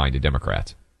terrifying to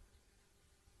Democrats.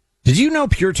 Did you know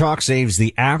Pure Talk saves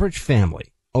the average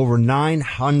family over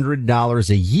 $900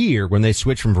 a year when they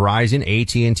switch from Verizon,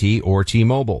 AT&T, or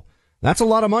T-Mobile? That's a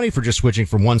lot of money for just switching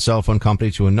from one cell phone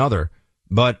company to another.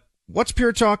 But what's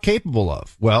Pure Talk capable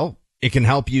of? Well, it can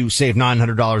help you save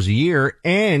 $900 a year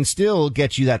and still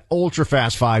get you that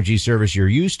ultra-fast 5G service you're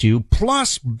used to,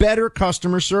 plus better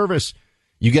customer service.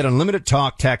 You get unlimited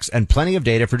talk, text, and plenty of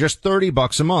data for just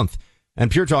 $30 a month. And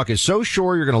Pure Talk is so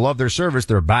sure you're going to love their service,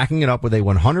 they're backing it up with a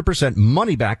 100%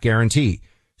 money-back guarantee.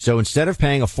 So instead of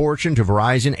paying a fortune to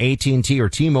Verizon, AT&T, or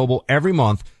T-Mobile every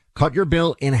month, cut your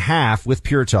bill in half with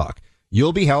Pure Talk.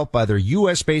 You'll be helped by their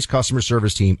U.S.-based customer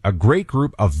service team, a great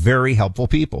group of very helpful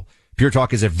people. Pure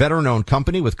Talk is a veteran-owned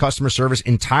company with customer service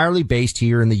entirely based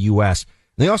here in the U.S.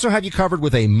 They also have you covered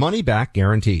with a money-back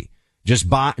guarantee. Just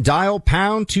dial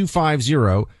pound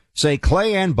 250, say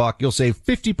Clay and Buck, you'll save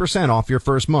 50% off your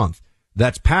first month.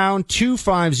 That's pound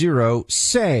 250,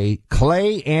 say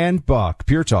Clay and Buck.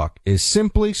 Pure Talk is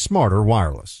simply smarter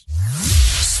wireless.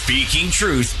 Speaking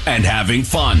truth and having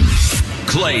fun.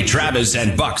 Clay Travis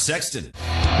and Buck Sexton.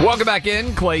 Welcome back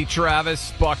in, Clay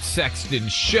Travis, Buck Sexton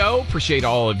Show. Appreciate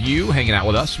all of you hanging out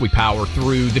with us. We power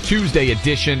through the Tuesday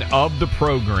edition of the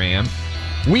program.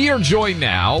 We are joined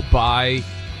now by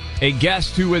a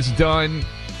guest who has done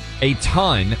a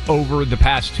ton over the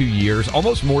past 2 years,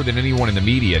 almost more than anyone in the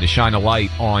media, to shine a light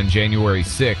on January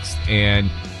 6th and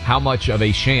how much of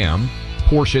a sham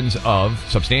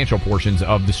substantial portions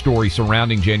of the story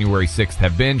surrounding January 6th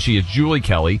have been. She is Julie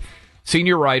Kelly,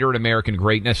 senior writer at American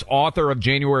Greatness, author of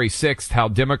January 6th, How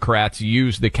Democrats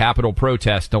Used the Capitol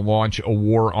Protest to Launch a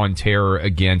War on Terror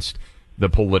Against the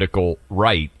Political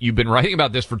Right. You've been writing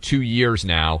about this for 2 years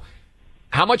now.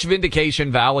 How much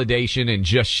vindication, validation, and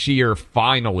just sheer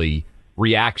finally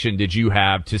reaction did you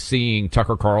have to seeing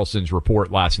Tucker Carlson's report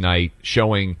last night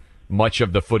showing much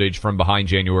of the footage from behind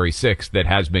January 6th that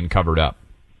has been covered up?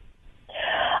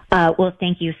 Well,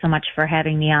 thank you so much for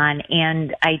having me on.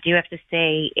 And I do have to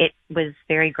say it was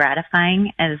very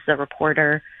gratifying as a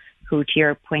reporter who, to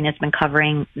your point, has been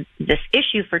covering this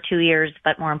issue for 2 years,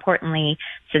 but more importantly,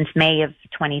 since May of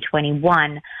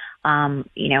 2021,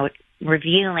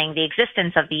 revealing the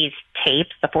existence of these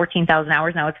tapes, the 14,000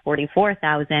 hours, now it's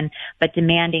 44,000, but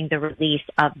demanding the release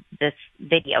of this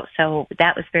video. So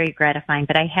that was very gratifying.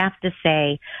 But I have to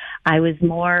say, I was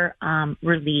more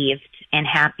relieved and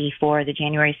happy for the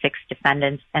January 6th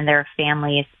defendants and their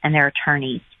families and their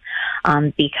attorneys,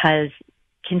 because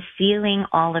concealing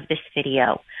all of this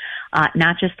video,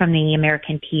 not just from the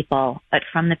American people, but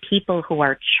from the people who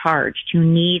are charged, who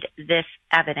need this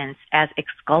evidence as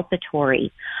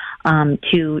exculpatory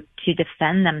to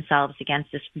defend themselves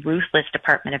against this ruthless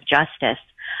Department of Justice.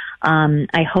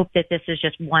 I hope that this is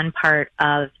just one part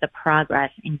of the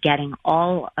progress in getting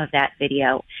all of that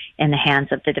video in the hands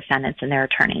of the defendants and their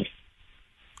attorneys.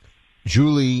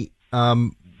 Julie,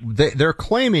 they're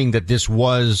claiming that this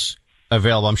was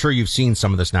available. I'm sure you've seen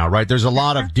some of this now, right? There's a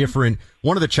lot of different,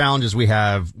 one of the challenges we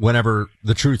have whenever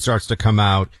the truth starts to come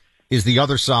out is the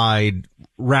other side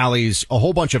rallies a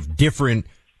whole bunch of different,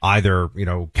 either,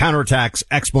 counterattacks,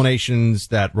 explanations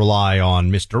that rely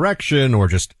on misdirection or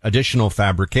just additional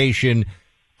fabrication.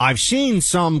 I've seen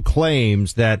some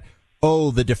claims that,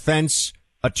 the defense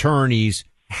attorneys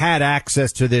had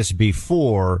access to this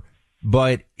before,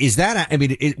 but is that,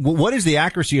 what is the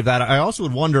accuracy of that? I also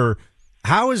would wonder,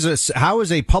 how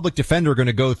is a public defender going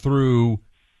to go through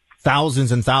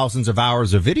thousands and thousands of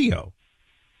hours of video?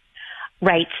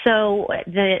 Right. So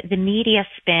the media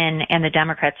spin and the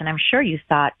Democrats, and I'm sure you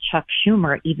thought Chuck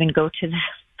Schumer even go to this.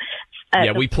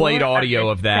 Yeah, we played audio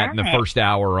of that in the first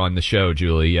hour on the show,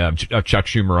 Julie, of Chuck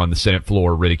Schumer on the Senate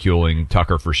floor ridiculing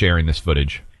Tucker for sharing this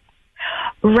footage.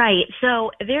 Right. So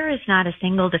there is not a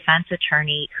single defense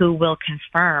attorney who will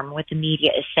confirm what the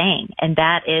media is saying, and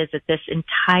that is that this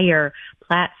entire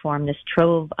platform, this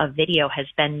trove of video, has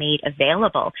been made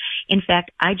available. In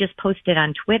fact, I just posted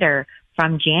on Twitter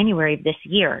from January of this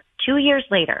year, 2 years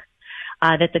later,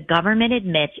 that the government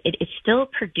admits it is still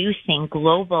producing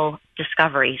global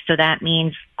discovery. So that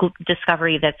means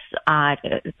discovery that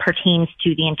pertains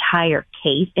to the entire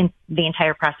case and the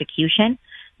entire prosecution,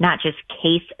 not just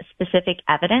case-specific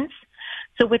evidence.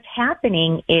 So what's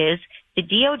happening is the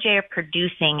DOJ are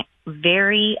producing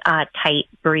very tight,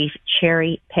 brief,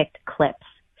 cherry-picked clips.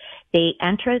 They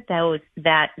enter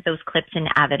those clips in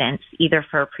evidence, either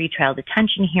for pretrial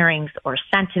detention hearings or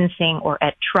sentencing or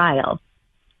at trial.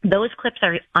 Those clips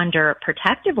are under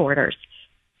protective orders.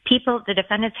 The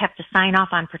defendants have to sign off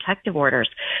on protective orders.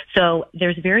 So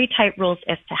there's very tight rules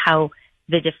as to how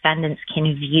the defendants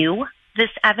can view this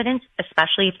evidence,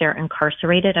 especially if they're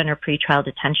incarcerated under pretrial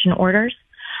detention orders,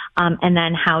 and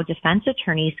then how defense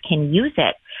attorneys can use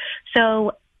it.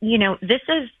 So, this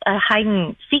is a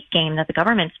hide-and-seek game that the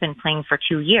government's been playing for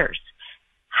 2 years.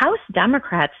 House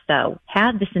Democrats, though,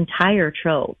 had this entire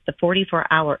trove, the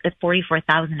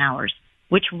 44,000 hours,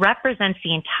 which represents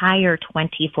the entire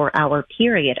 24-hour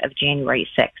period of January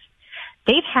 6th.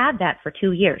 They've had that for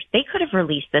 2 years. They could have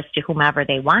released this to whomever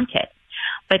they wanted,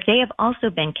 but they have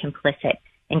also been complicit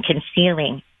in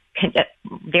concealing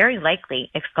very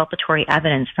likely exculpatory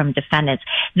evidence from defendants.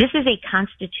 This is a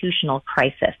constitutional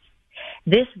crisis.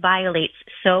 This violates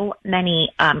so many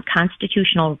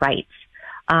constitutional rights.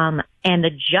 And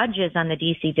the judges on the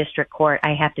D.C. District Court,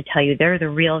 I have to tell you, they're the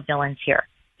real villains here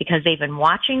because they've been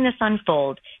watching this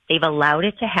unfold. They've allowed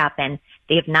it to happen.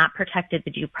 They have not protected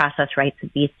the due process rights of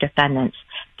these defendants.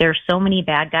 There are so many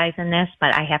bad guys in this,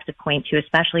 but I have to point to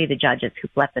especially the judges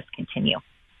who've let this continue.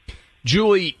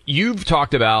 Julie, you've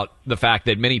talked about the fact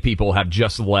that many people have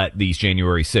just let these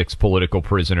January 6 political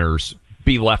prisoners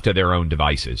be left to their own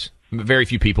devices. Very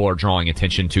few people are drawing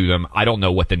attention to them. I don't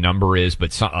know what the number is,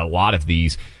 but a lot of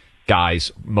these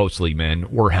guys, mostly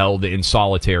men, were held in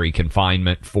solitary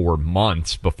confinement for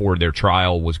months before their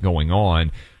trial was going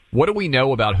on. What do we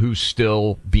know about who's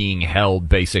still being held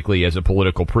basically as a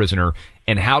political prisoner,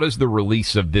 and how does the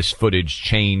release of this footage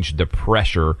change the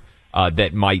pressure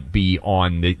that might be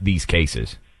on these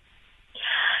cases?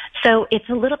 So it's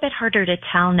a little bit harder to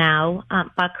tell now,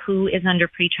 Buck, who is under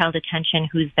pretrial detention,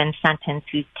 who's been sentenced,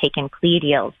 who's taken plea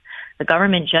deals. The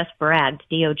government just bragged,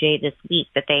 DOJ, this week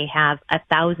that they have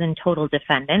 1,000 total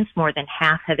defendants. More than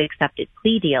half have accepted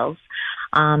plea deals.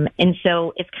 And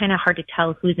so it's kind of hard to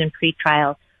tell who's in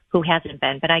pretrial, who hasn't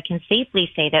been. But I can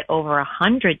safely say that over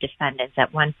 100 defendants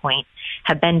at one point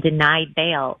have been denied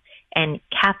bail and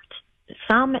kept,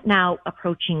 some now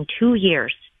approaching 2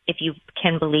 years, if you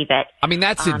can believe it. I mean,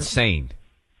 that's insane.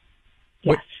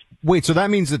 Yes. Wait, so that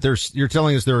means that you're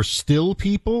telling us there are still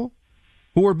people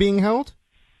who are being held?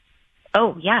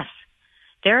 Oh, yes.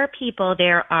 There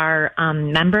are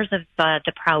members of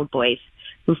the Proud Boys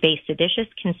who face seditious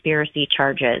conspiracy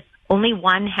charges. Only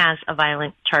one has a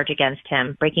violent charge against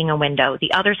him, breaking a window.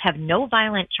 The others have no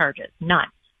violent charges, none.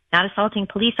 not assaulting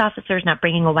police officers, not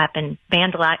bringing a weapon,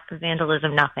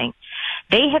 vandalism, nothing.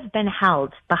 They have been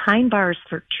held behind bars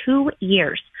for 2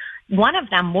 years. One of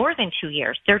them more than 2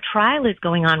 years. Their trial is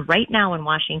going on right now in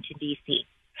Washington, D.C.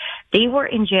 They were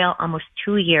in jail almost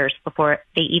 2 years before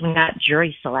they even got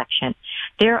jury selection.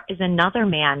 There is another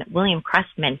man, William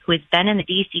Crestman, who has been in the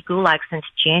D.C. Gulag since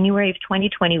January of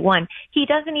 2021. He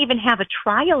doesn't even have a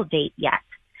trial date yet.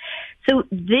 So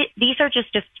these are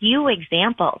just a few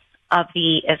examples of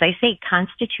the, as I say,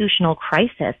 constitutional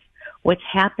crisis, what's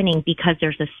happening because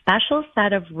there's a special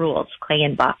set of rules, Clay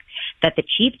and Buck, that the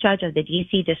chief judge of the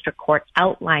D.C. District Court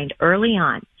outlined early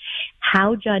on,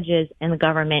 how judges and the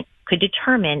government could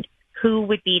determine who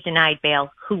would be denied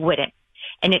bail, who wouldn't.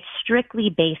 And it's strictly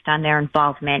based on their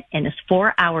involvement in this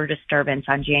 4-hour disturbance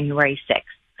on January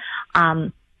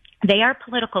 6th. They are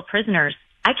political prisoners.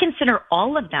 I consider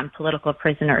all of them political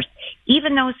prisoners,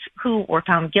 even those who were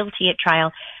found guilty at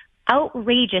trial.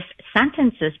 Outrageous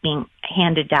sentences being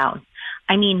handed down.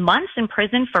 I mean, months in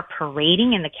prison for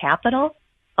parading in the Capitol,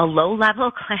 a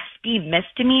low-level Class B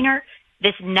misdemeanor.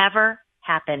 This never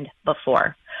happened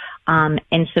before.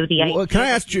 And so can I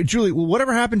ask Julie,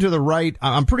 whatever happened to the right?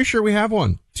 I'm pretty sure we have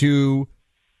one. To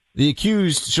the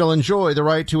accused shall enjoy the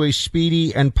right to a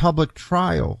speedy and public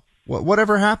trial.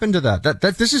 Whatever happened to that? That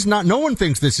this is not. No one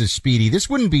thinks this is speedy. This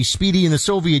wouldn't be speedy in the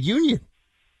Soviet Union.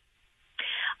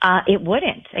 It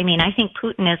wouldn't. I mean, I think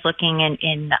Putin is looking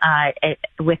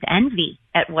with envy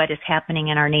at what is happening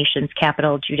in our nation's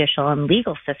capital, judicial, and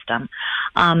legal system.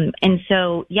 And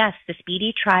so, yes, the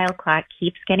speedy trial clock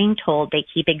keeps getting told. They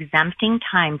keep exempting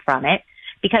time from it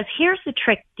because here's the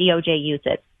trick DOJ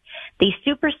uses. They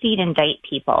supersede indict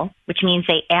people, which means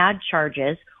they add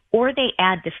charges or they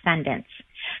add defendants.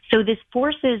 So this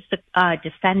forces the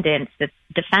defendants, the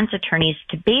defense attorneys,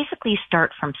 to basically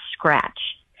start from scratch.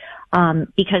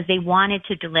 Because they wanted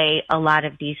to delay a lot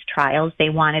of these trials. They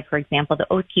wanted, for example, the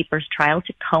Oath Keepers trial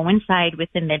to coincide with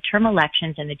the midterm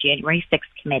elections and the January 6th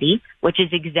committee, which is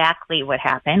exactly what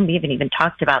happened. We haven't even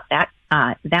talked about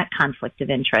that conflict of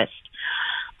interest.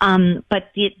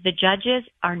 But the judges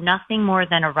are nothing more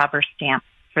than a rubber stamp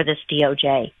for this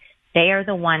DOJ. They are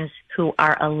the ones who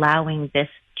are allowing this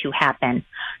to happen.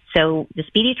 So the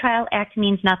Speedy Trial Act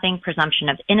means nothing. Presumption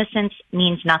of innocence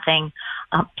means nothing.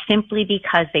 Simply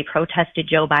because they protested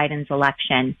Joe Biden's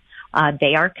election,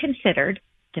 they are considered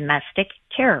domestic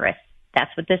terrorists.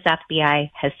 That's what this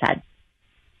FBI has said.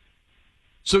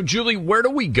 So, Julie, where do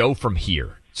we go from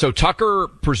here? So Tucker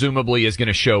presumably is going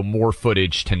to show more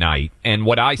footage tonight. And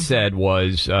what I said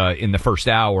was in the first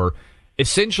hour,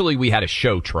 essentially we had a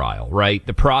show trial, right?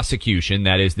 The prosecution,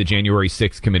 that is the January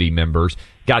 6th committee members,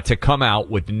 got to come out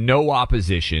with no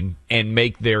opposition and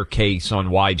make their case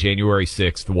on why January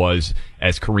 6th was,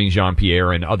 as Karine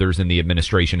Jean-Pierre and others in the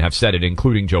administration have said it,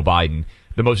 including Joe Biden,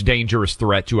 the most dangerous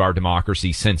threat to our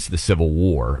democracy since the Civil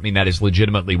War. I mean, that is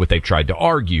legitimately what they've tried to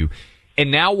argue.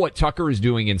 And now what Tucker is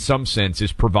doing in some sense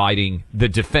is providing the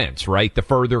defense, right? The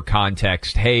further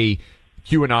context. Hey,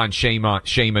 QAnon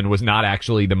shaman was not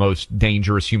actually the most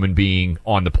dangerous human being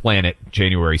on the planet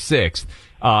January 6th.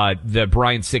 The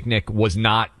Brian Sicknick was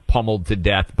not pummeled to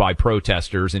death by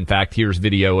protesters. In fact, here's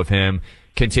video of him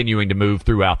continuing to move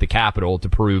throughout the Capitol to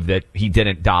prove that he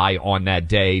didn't die on that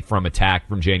day from attack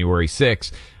from January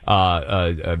 6th,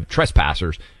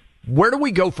 trespassers. Where do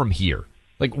we go from here?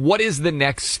 Like, what is the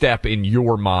next step in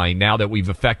your mind now that we've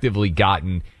effectively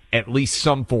gotten at least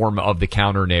some form of the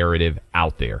counter narrative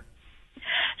out there?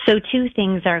 So two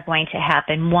things are going to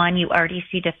happen. One, you already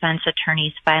see defense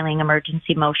attorneys filing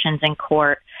emergency motions in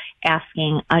court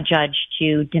asking a judge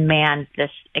to demand this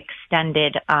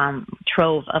extended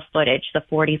trove of footage, the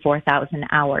 44,000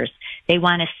 hours. They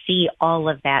want to see all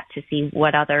of that to see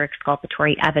what other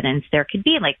exculpatory evidence there could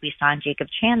be, like we saw in Jacob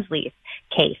Chansley's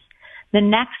case. The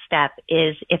next step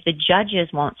is if the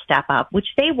judges won't step up, which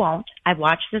they won't. I've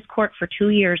watched this court for 2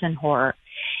 years in horror.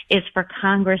 Is for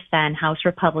Congress then, House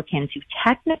Republicans who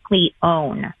technically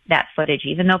own that footage,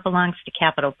 even though it belongs to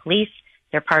Capitol Police,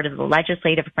 they're part of the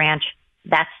legislative branch,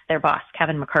 that's their boss,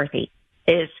 Kevin McCarthy,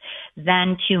 is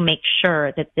then to make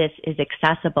sure that this is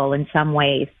accessible in some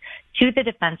ways to the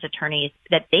defense attorneys,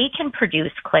 that they can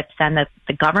produce clips and that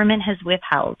the government has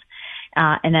withheld,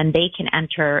 and then they can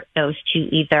enter those to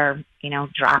either,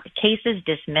 drop cases,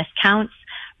 dismiss counts,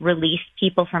 release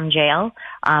people from jail,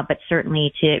 but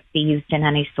certainly to be used in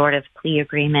any sort of plea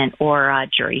agreement or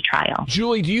jury trial.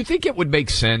 Julie, do you think it would make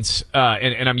sense,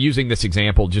 and I'm using this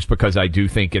example just because I do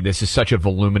think this is such a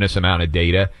voluminous amount of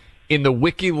data, in the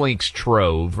WikiLeaks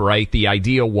trove, right, the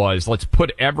idea was let's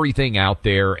put everything out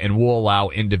there and we'll allow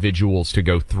individuals to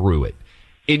go through it.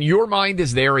 In your mind,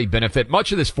 is there a benefit?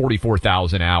 Much of this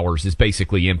 44,000 hours is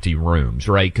basically empty rooms,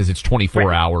 right? Because it's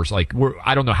 24 hours. Like,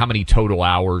 I don't know how many total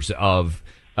hours of,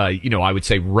 I would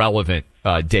say relevant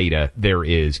data there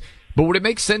is. But would it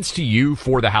make sense to you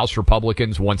for the House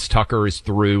Republicans, once Tucker is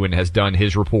through and has done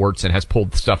his reports and has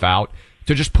pulled stuff out,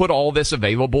 to just put all this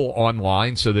available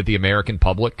online so that the American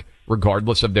public,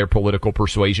 regardless of their political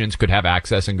persuasions, could have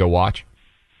access and go watch?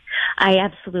 I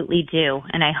absolutely do,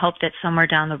 and I hope that somewhere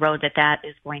down the road that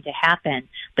is going to happen.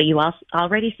 But you also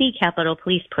already see Capitol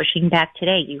Police pushing back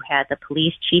today. You had the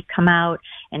police chief come out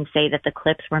and say that the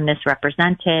clips were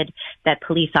misrepresented, that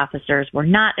police officers were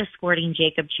not escorting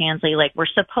Jacob Chansley. Like, we're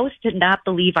supposed to not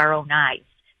believe our own eyes.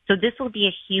 So this will be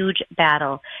a huge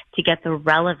battle to get the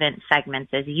relevant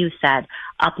segments, as you said,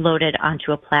 uploaded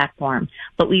onto a platform.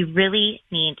 But we really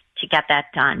need to get that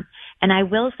done. And I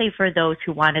will say, for those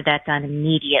who wanted that done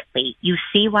immediately, you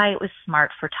see why it was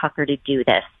smart for Tucker to do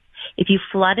this. If you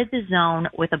flooded the zone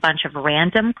with a bunch of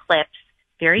random clips,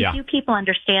 very few people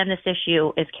understand this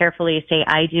issue as carefully as, say,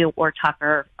 I do, or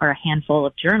Tucker, or a handful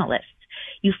of journalists.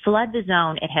 You flood the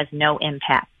zone, it has no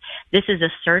impact. This is a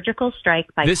surgical strike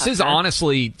by This Tucker. is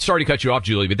honestly, sorry to cut you off,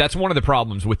 Julie, but that's one of the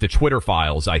problems with the Twitter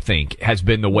files, I think, has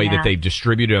been the way that they've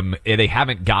distributed them. They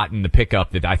haven't gotten the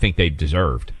pickup that I think they've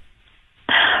deserved.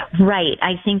 Right.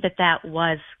 I think that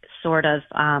was sort of,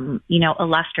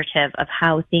 illustrative of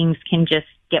how things can just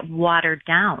get watered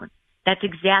down. That's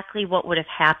exactly what would have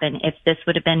happened if this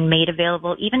would have been made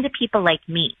available even to people like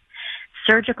me.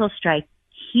 Surgical strike,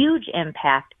 huge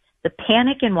impact. The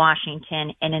panic in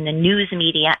Washington and in the news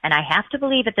media, and I have to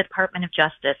believe at the Department of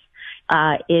Justice,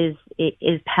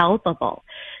 is palpable.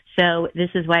 So this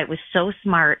is why it was so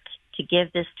smart to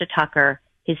give this to Tucker.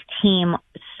 His team,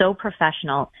 so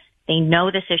professional. They know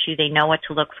this issue. They know what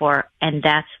to look for. And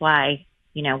that's why,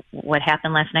 what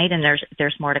happened last night, and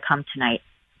there's more to come tonight.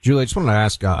 Julie, I just wanted to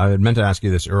ask, I had meant to ask you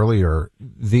this earlier.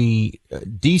 The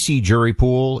D.C. jury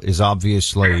pool is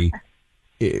obviously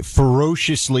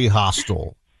ferociously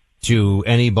hostile to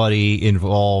anybody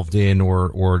involved in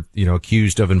or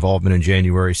accused of involvement in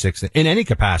January 6th in any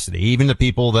capacity, even the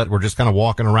people that were just kind of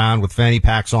walking around with fanny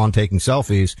packs on taking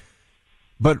selfies.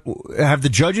 But have the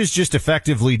judges just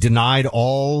effectively denied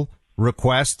all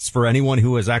requests for anyone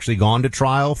who has actually gone to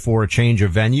trial for a change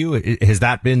of venue? Has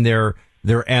that been their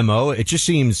MO? It just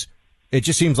seems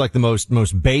like the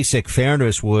most basic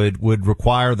fairness would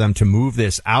require them to move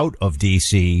this out of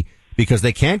DC because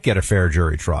they can't get a fair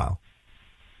jury trial.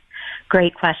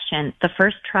 Great question. The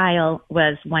first trial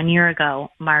was 1 year ago,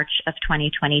 March of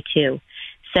 2022.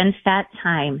 Since that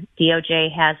time,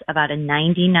 DOJ has about a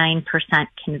 99%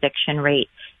 conviction rate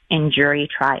in jury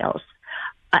trials.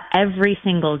 Every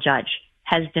single judge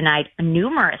has denied on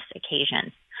numerous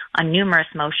occasions, on numerous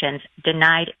motions,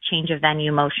 denied change of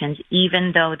venue motions,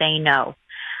 even though they know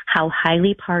how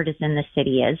highly partisan the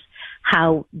city is,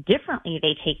 how differently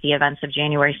they take the events of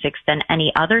January 6th than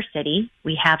any other city.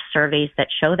 We have surveys that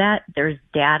show that. There's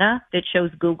data that shows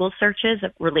Google searches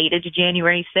related to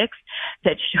January 6th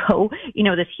that show,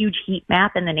 this huge heat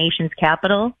map in the nation's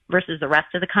capital versus the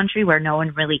rest of the country where no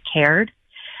one really cared.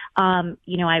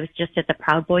 I was just at the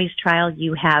Proud Boys trial.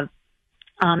 You have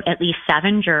at least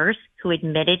 7 jurors who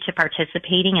admitted to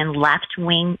participating in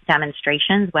left-wing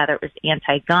demonstrations, whether it was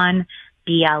anti-gun,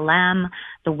 BLM,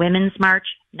 the Women's March.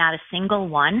 Not a single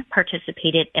one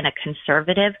participated in a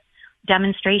conservative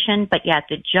demonstration, but yet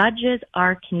the judges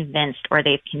are convinced, or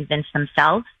they've convinced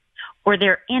themselves, or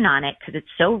they're in on it because it's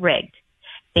so rigged.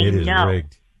 They know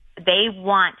rigged. They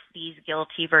want these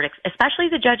guilty verdicts, especially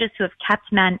the judges who have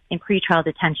kept men in pretrial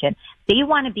detention. They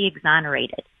want to be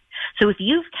exonerated. So if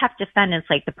you've kept defendants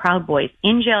like the Proud Boys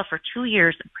in jail for 2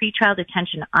 years of pretrial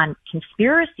detention on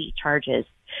conspiracy charges,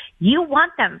 you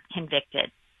want them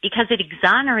convicted because it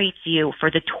exonerates you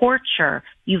for the torture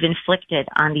you've inflicted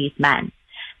on these men.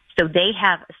 So they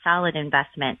have a solid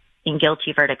investment in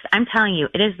guilty verdicts. I'm telling you,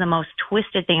 it is the most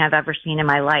twisted thing I've ever seen in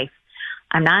my life.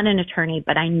 I'm not an attorney,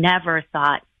 but I never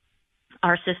thought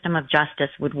our system of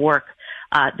justice would work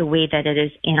the way that it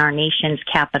is in our nation's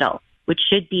capital, which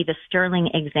should be the sterling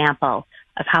example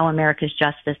of how America's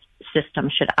justice system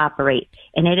should operate.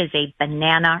 And it is a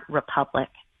banana republic.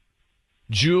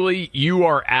 Julie, you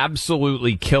are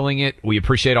absolutely killing it. We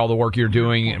appreciate all the work you're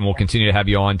doing, and we'll continue to have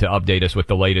you on to update us with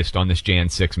the latest on this Jan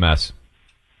 6 mess.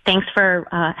 Thanks for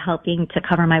helping to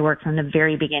cover my work from the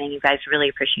very beginning. You guys really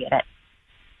appreciate it.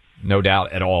 No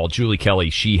doubt at all. Julie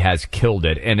Kelly, she has killed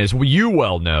it. And as you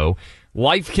well know,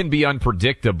 life can be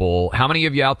unpredictable. How many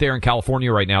of you out there in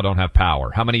California right now don't have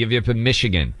power? How many of you up in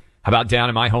Michigan? How about down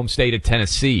in my home state of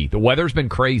Tennessee? The weather's been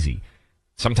crazy.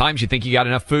 Sometimes you think you got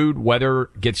enough food,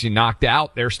 weather gets you knocked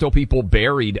out. There's still people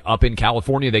buried up in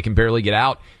California. They can barely get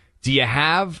out. Do you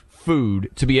have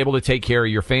food to be able to take care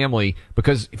of your family?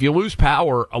 Because if you lose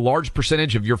power, a large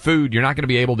percentage of your food you're not going to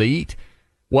be able to eat.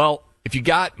 Well, if you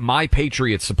got My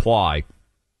Patriot Supply,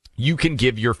 you can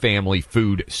give your family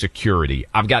food security.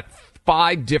 I've got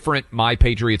 5 different My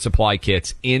Patriot Supply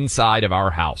kits inside of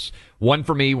our house. One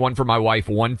for me, one for my wife,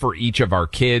 one for each of our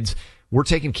kids. We're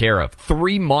taking care of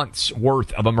 3 months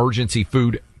worth of emergency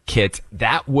food kit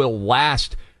that will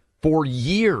last for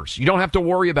years. You don't have to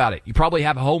worry about it. You probably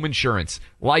have home insurance,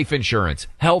 life insurance,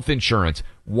 health insurance.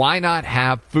 Why not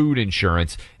have food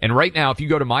insurance? And right now, if you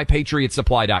go to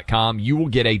MyPatriotSupply.com, you will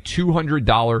get a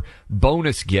 $200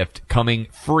 bonus gift coming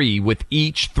free with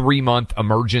each 3-month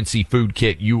emergency food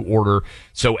kit you order.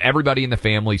 So everybody in the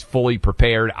family is fully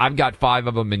prepared. I've got 5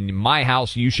 of them in my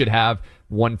house. You should have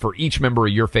one for each member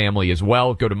of your family as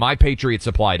well. Go to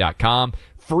MyPatriotSupply.com.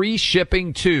 Free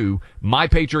shipping to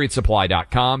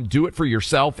MyPatriotSupply.com. Do it for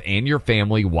yourself and your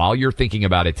family while you're thinking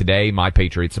about it today.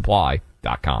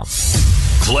 MyPatriotSupply.com.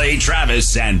 Clay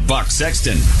Travis and Buck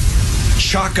Sexton.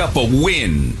 Chalk up a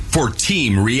win for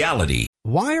Team Reality.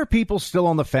 Why are people still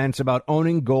on the fence about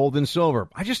owning gold and silver?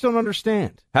 I just don't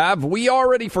understand. Have we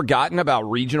already forgotten about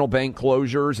regional bank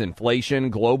closures, inflation,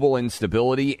 global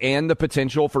instability, and the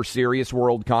potential for serious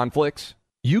world conflicts?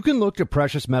 You can look to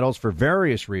precious metals for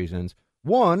various reasons.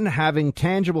 1, having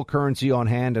tangible currency on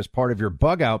hand as part of your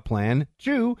bug-out plan.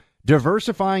 2,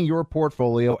 diversifying your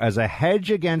portfolio as a hedge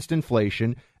against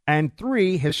inflation. And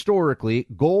 3, historically,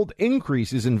 gold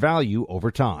increases in value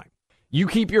over time. You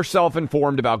keep yourself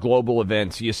informed about global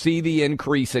events. You see the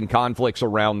increase in conflicts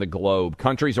around the globe.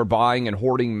 Countries are buying and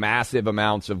hoarding massive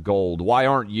amounts of gold. Why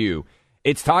aren't you?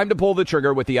 It's time to pull the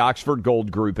trigger with the Oxford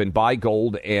Gold Group and buy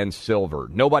gold and silver.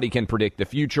 Nobody can predict the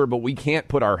future, but we can't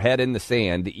put our head in the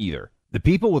sand either. The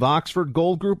people with Oxford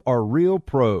Gold Group are real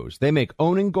pros. They make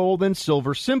owning gold and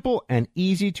silver simple and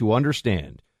easy to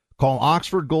understand. Call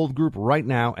Oxford Gold Group right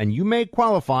now, and you may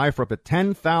qualify for up to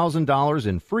 $10,000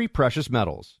 in free precious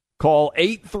metals. Call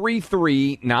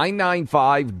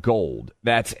 833-995-GOLD.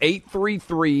 That's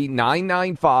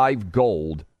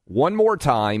 833-995-GOLD. One more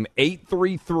time,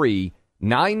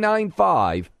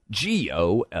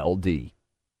 833-995-GOLD.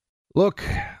 Look,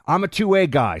 I'm a two-way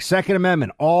guy. Second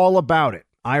Amendment, all about it.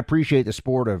 I appreciate the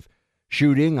sport of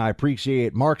shooting. I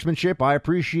appreciate marksmanship. I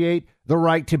appreciate the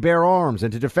right to bear arms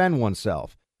and to defend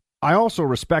oneself. I also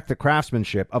respect the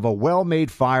craftsmanship of a well-made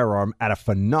firearm at a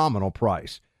phenomenal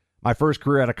price. My first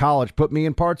career out of college put me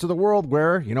in parts of the world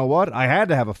where, you know what, I had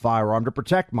to have a firearm to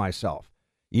protect myself.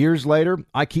 Years later,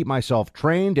 I keep myself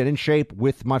trained and in shape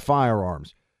with my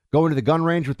firearms. Going to the gun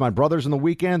range with my brothers on the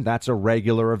weekend, that's a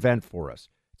regular event for us.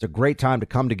 It's a great time to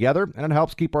come together, and it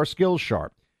helps keep our skills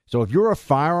sharp. So if you're a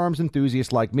firearms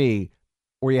enthusiast like me,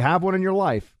 or you have one in your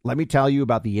life, let me tell you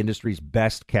about the industry's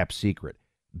best-kept secret,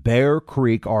 Bear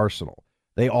Creek Arsenal.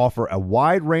 They offer a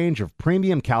wide range of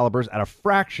premium calibers at a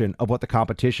fraction of what the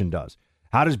competition does.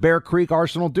 How does Bear Creek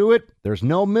Arsenal do it? There's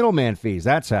no middleman fees.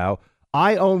 That's how.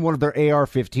 I own one of their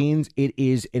AR-15s. It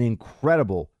is an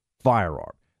incredible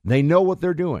firearm. They know what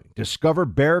they're doing. Discover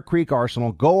Bear Creek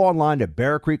Arsenal. Go online to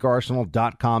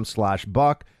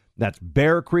bearcreekarsenal.com/buck. That's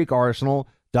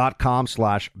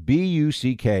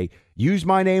bearcreekarsenal.com/BUCK. Use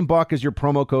my name, Buck, as your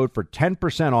promo code for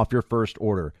 10% off your first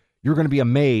order. You're going to be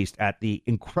amazed at the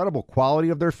incredible quality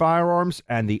of their firearms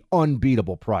and the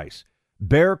unbeatable price.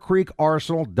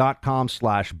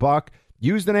 bearcreekarsenal.com/buck.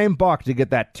 Use the name Buck to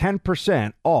get that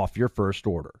 10% off your first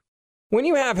order. When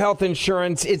you have health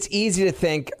insurance, it's easy to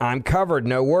think, I'm covered,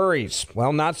 no worries.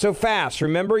 Well, not so fast.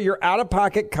 Remember, your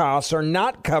out-of-pocket costs are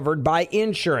not covered by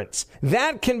insurance.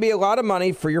 That can be a lot of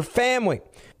money for your family.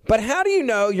 But how do you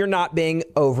know you're not being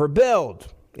overbilled?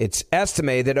 It's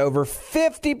estimated that over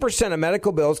 50% of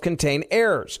medical bills contain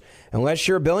errors. Unless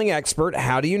you're a billing expert,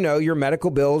 how do you know your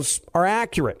medical bills are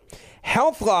accurate?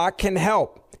 HealthLock can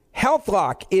help.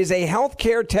 HealthLock is a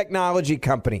healthcare technology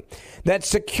company that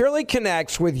securely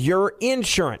connects with your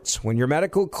insurance. When your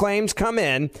medical claims come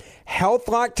in,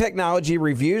 HealthLock technology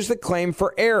reviews the claim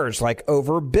for errors like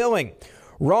overbilling,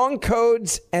 wrong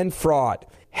codes, and fraud.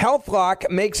 HealthLock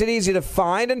makes it easy to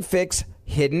find and fix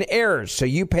hidden errors, so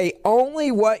you pay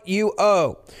only what you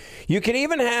owe. You can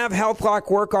even have HealthLock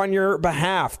work on your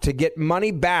behalf to get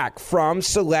money back from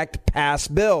select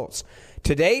past bills.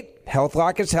 To date,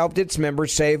 HealthLock has helped its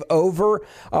members save over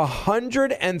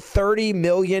 $130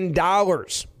 million.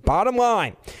 Bottom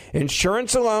line,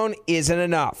 insurance alone isn't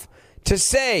enough. To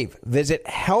save, visit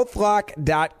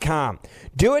healthlock.com.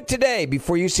 Do it today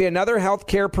before you see another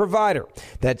healthcare provider.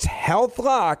 That's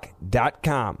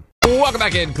healthlock.com. Welcome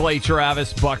back in, Clay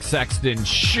Travis, Buck Sexton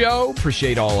Show.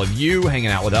 Appreciate all of you hanging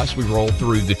out with us. We roll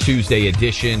through the Tuesday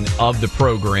edition of the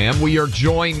program. We are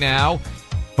joined now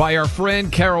by our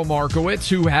friend Carol Markowitz,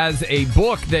 who has a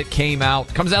book that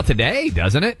comes out today,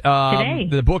 doesn't it? Today.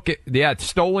 The book, it's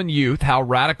Stolen Youth, How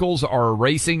Radicals Are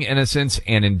Erasing Innocence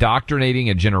and Indoctrinating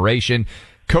a Generation.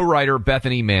 Co-writer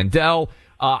Bethany Mandel.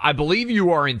 I believe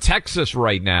you are in Texas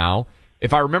right now.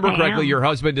 If I remember correctly, your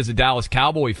husband is a Dallas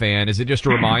Cowboy fan. Is it just a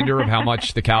reminder of how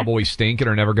much the Cowboys stink and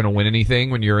are never going to win anything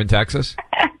when you're in Texas?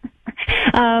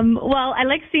 Well, I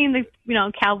like seeing the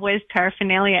Cowboys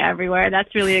paraphernalia everywhere.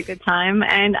 That's really a good time.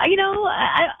 And I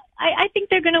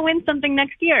think they're going to win something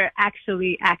next year.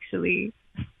 Actually, I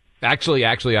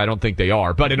don't think they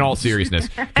are. But in all seriousness,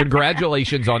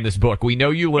 congratulations on this book. We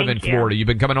know you live in Florida. You've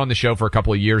been coming on the show for a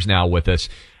couple of years now with us.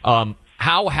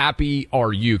 How happy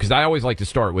are you? Because I always like to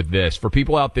start with this. For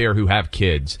people out there who have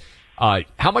kids,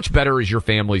 how much better is your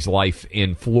family's life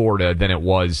in Florida than it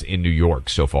was in New York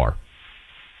so far?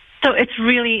 So it's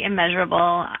really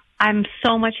immeasurable. I'm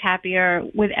so much happier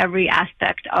with every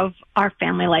aspect of our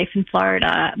family life in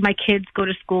Florida. My kids go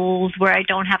to schools where I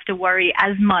don't have to worry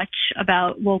as much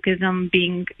about wokeism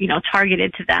being,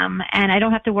 targeted to them, and I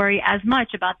don't have to worry as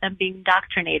much about them being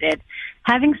indoctrinated.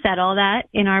 Having said all that,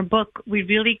 in our book, we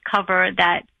really cover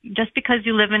that just because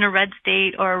you live in a red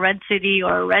state or a red city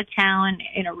or a red town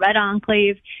in a red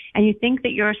enclave and you think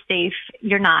that you're safe,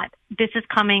 you're not. This is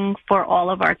coming for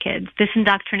all of our kids. This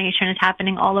indoctrination is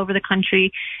happening all over the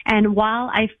country. And while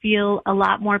I feel a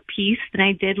lot more peace than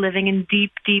I did living in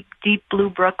deep, deep, deep blue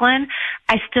Brooklyn,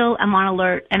 I still am on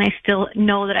alert, and I still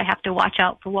know that I have to watch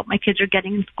out for what my kids are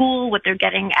getting in school, what they're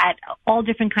getting at all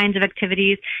different kinds of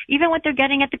activities, even what they're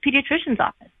getting at the pediatrician's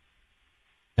office.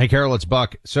 Hey, Carol, it's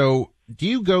Buck. So do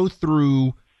you go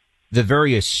through the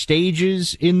various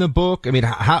stages in the book? I mean,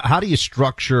 how do you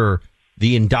structure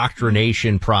the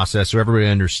indoctrination process so everybody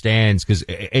understands? Because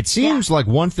it seems like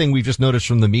one thing we've just noticed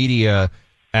from the media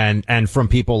and from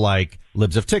people like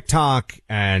Libs of TikTok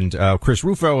and Chris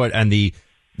Rufo and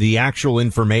the actual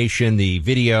information, the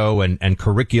video and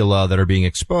curricula that are being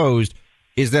exposed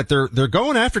is that they're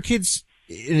going after kids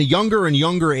in younger and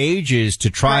younger ages to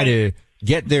try to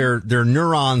get their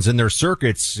neurons and their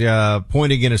circuits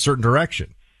pointing in a certain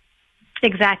direction.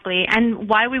 Exactly. And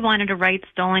why we wanted to write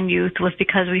Stolen Youth was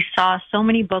because we saw so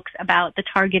many books about the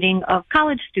targeting of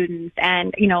college students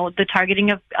and, the targeting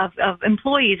of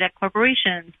employees at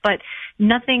corporations, but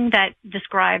nothing that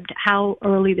described how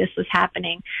early this was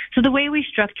happening. So the way we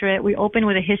structure it, we open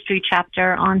with a history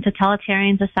chapter on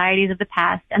totalitarian societies of the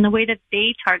past and the way that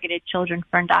they targeted children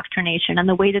for indoctrination and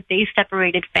the way that they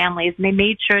separated families and they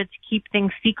made sure to keep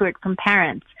things secret from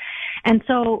parents. And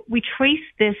so we trace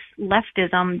this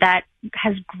leftism that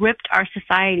has gripped our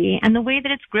society and the way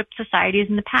that it's gripped societies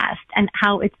in the past and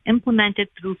how it's implemented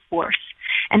through force.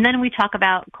 And then we talk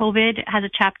about COVID has a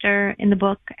chapter in the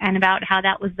book and about how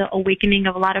that was the awakening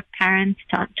of a lot of parents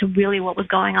to really what was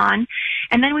going on.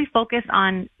 And then we focus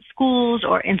on schools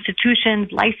or institutions,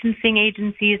 licensing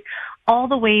agencies, all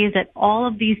the ways that all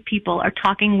of these people are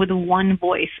talking with one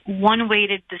voice, one way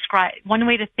to describe, one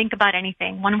way to think about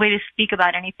anything, one way to speak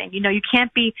about anything. You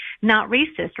can't be not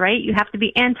racist, right? You have to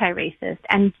be anti-racist.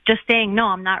 And just saying, no,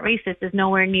 I'm not racist is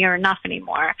nowhere near enough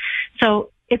anymore. So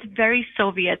it's very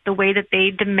Soviet, the way that they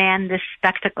demand this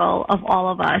spectacle of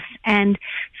all of us. And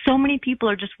so many people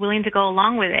are just willing to go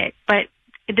along with it. But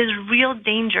there's real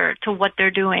danger to what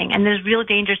they're doing. And there's real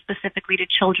danger specifically to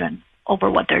children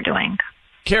over what they're doing.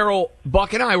 Carol,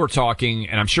 Buck and I were talking,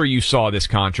 and I'm sure you saw this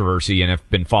controversy and have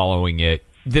been following it,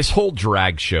 this whole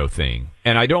drag show thing.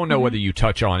 And I don't know whether you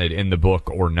touch on it in the book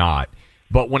or not.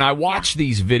 But when I watch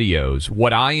these videos,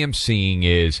 what I am seeing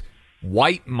is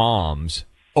white moms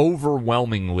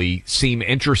overwhelmingly seem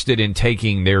interested in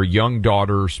taking their young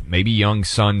daughters, maybe young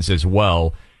sons as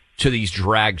well, to these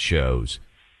drag shows.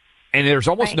 And there's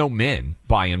almost no men,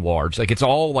 by and large. Like, it's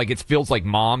all like, it feels like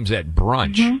moms at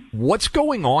brunch. What's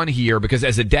going on here? Because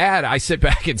as a dad, I sit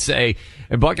back and say,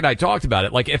 and Buck and I talked about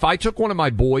it, like, if I took one of my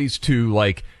boys to,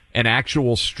 like, an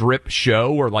actual strip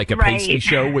show or, like, a pasty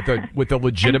show with a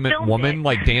legitimate woman,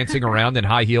 like, dancing around in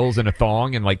high heels and a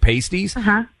thong and, like, pasties,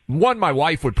 one, my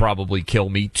wife would probably kill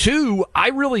me. Two, I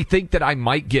really think that I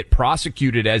might get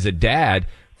prosecuted as a dad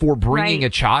for bringing a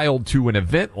child to an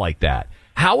event like that.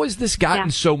 How has this gotten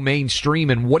so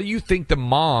mainstream, and what do you think the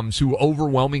moms who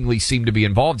overwhelmingly seem to be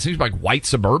involved, it seems like white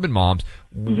suburban moms,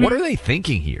 what are they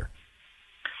thinking here?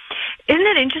 Isn't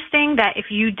it interesting that if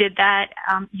you did that,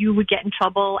 you would get in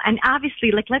trouble? And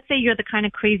obviously, like, let's say you're the kind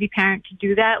of crazy parent to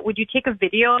do that. Would you take a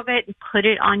video of it and put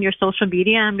it on your social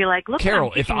media and be like, look,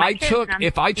 Carol, if I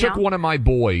took one of my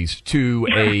boys to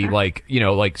a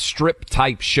like strip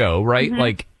type show, right?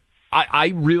 Like,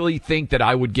 I really think that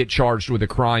I would get charged with a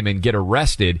crime and get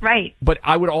arrested. Right. But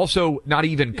I would also not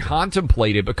even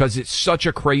contemplate it because it's such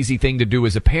a crazy thing to do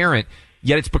as a parent,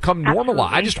 yet it's become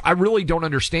normalized. I really don't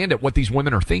understand it, what these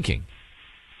women are thinking.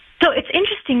 So it's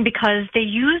interesting because they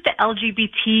use the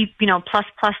LGBT,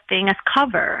 plus thing as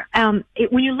cover.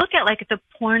 When you look at like the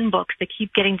porn books that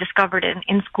keep getting discovered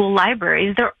in school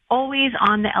libraries, they're always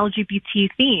on the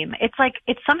LGBT theme. It's like,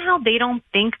 it's somehow they don't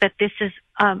think that this is,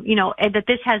 that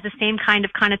this has the same kind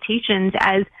of connotations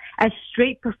as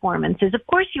straight performances. Of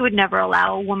course, you would never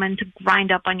allow a woman to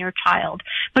grind up on your child.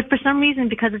 But for some reason,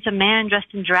 because it's a man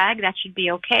dressed in drag, that should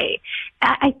be okay.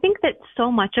 I think that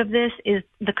so much of this is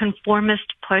the conformist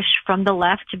push from the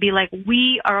left to be like,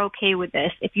 we are okay with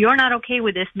this. If you're not okay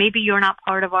with this, maybe you're not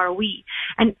part of our we.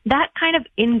 And that kind of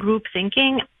in-group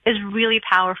thinking is really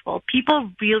powerful.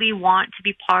 People really want to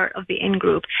be part of the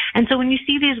in-group. And so when you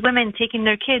see these women taking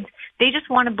their kids, they just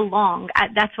want to belong.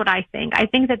 That's what I think. I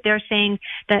think that they're saying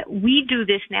that we do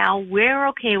this now, we're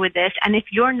okay with this, and if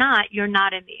you're not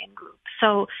in the in-group.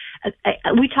 So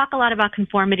we talk a lot about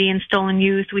conformity and stolen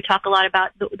youth. We talk a lot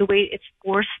about the way it's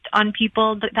forced on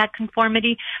people, that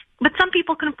conformity. But some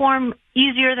people conform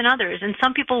easier than others, and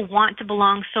some people want to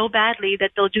belong so badly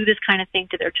that they'll do this kind of thing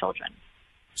to their children.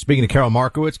 Speaking to Carol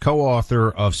Markowitz, co-author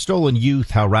of Stolen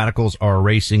Youth, How Radicals Are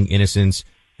Erasing Innocence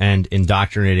and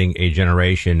Indoctrinating a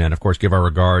Generation. And, of course, give our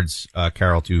regards,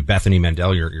 Carol, to Bethany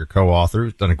Mandel, your co-author,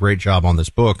 who's done a great job on this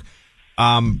book.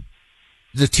 The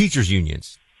teachers'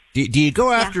 unions. Do you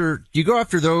go after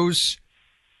those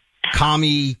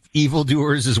commie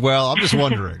evildoers as well? I'm just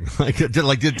wondering.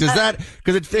 Does that,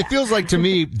 because it feels like to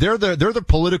me they're the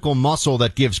political muscle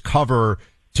that gives cover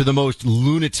to the most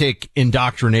lunatic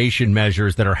indoctrination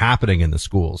measures that are happening in the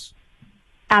schools.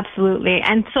 Absolutely.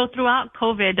 And so throughout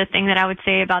COVID, the thing that I would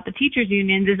say about the teachers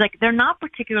unions is like, they're not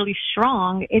particularly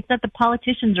strong. It's that the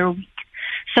politicians are weak.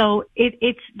 So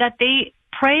it's that they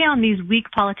prey on these weak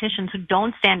politicians who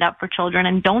don't stand up for children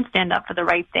and don't stand up for the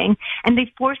right thing, and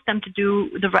they force them to do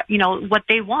what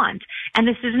they want. And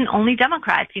this isn't only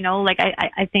Democrats, like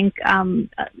I think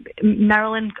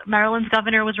Maryland's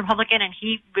governor was Republican, and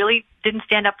he really didn't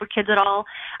stand up for kids at all.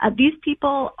 These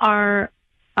people are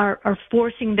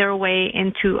forcing their way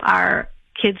into our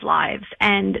kids' lives.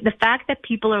 And the fact that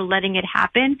people are letting it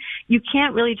happen, you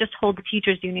can't really just hold the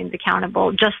teachers' unions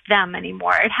accountable, just them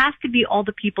anymore. It has to be all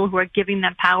the people who are giving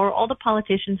them power, all the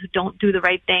politicians who don't do the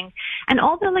right thing, and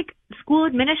all the school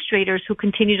administrators who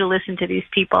continue to listen to these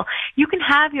people. You can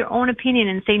have your own opinion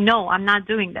and say, no, I'm not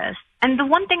doing this. And the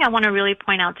one thing I want to really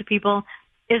point out to people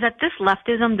is that this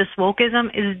leftism, this wokeism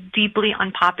is deeply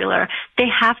unpopular. They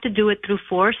have to do it through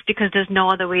force because there's no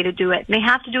other way to do it. And they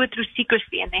have to do it through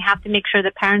secrecy, and they have to make sure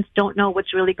that parents don't know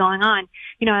what's really going on.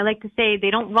 I like to say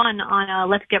they don't run on a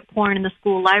let's get porn in the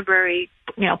school library,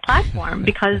 platform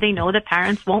because they know that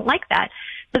parents won't like that.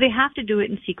 So they have to do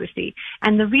it in secrecy.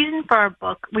 And the reason for our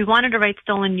book, we wanted to write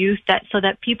Stolen Youth so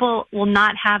that people will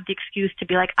not have the excuse to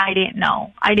be like, I didn't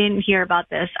know. I didn't hear about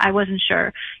this. I wasn't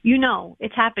sure.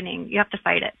 It's happening. You have to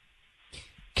fight it.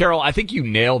 Carol, I think you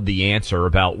nailed the answer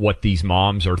about what these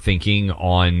moms are thinking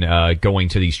on going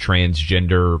to these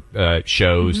transgender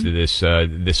shows,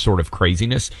 this sort of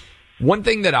craziness. One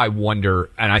thing that I wonder,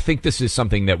 and I think this is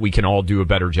something that we can all do a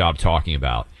better job talking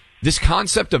about, this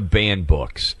concept of banned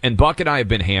books, and Buck and I have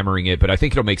been hammering it, but I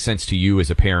think it'll make sense to you as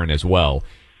a parent as well.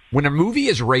 When a movie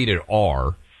is rated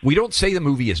R, we don't say the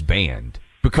movie is banned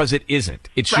because it isn't.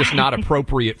 It's just not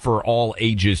appropriate for all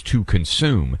ages to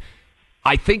consume.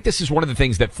 I think this is one of the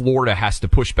things that Florida has to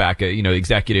push back,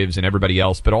 executives and everybody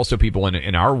else, but also people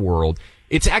in our world.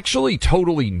 It's actually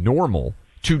totally normal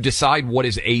to decide what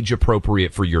is age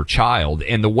appropriate for your child.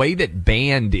 And the way that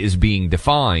banned is being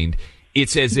defined,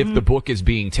 it's as if the book is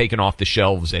being taken off the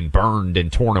shelves and burned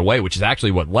and torn away, which is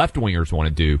actually what left-wingers want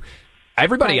to do.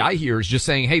 Everybody I hear is just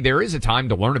saying, hey, there is a time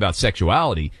to learn about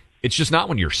sexuality. It's just not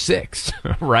when you're 6,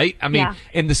 right? I mean,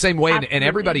 in the same way, and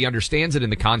everybody understands it in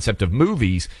the concept of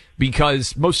movies,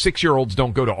 because most 6-year-olds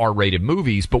don't go to R-rated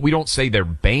movies, but we don't say they're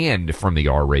banned from the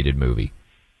R-rated movie.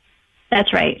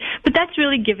 That's right. But that's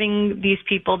really giving these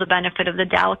people the benefit of the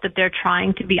doubt that they're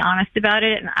trying to be honest about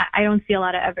it. And I don't see a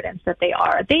lot of evidence that they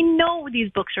are. They know these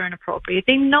books are inappropriate.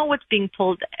 They know what's being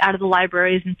pulled out of the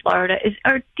libraries in Florida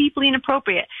are deeply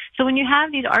inappropriate. So when you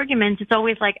have these arguments, it's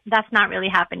always like, that's not really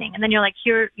happening. And then you're like,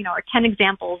 here, are 10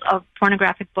 examples of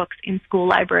pornographic books in school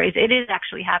libraries. It is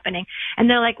actually happening. And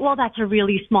they're like, well, that's a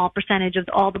really small percentage of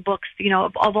all the books,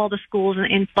 of all the schools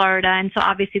in Florida. And so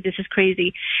obviously this is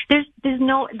crazy.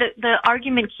 The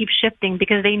argument keeps shifting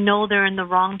because they know they're in the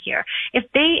wrong here. If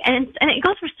they, and it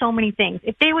goes for so many things.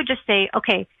 If they would just say,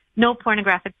 okay, no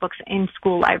pornographic books in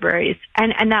school libraries,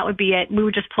 and that would be it. We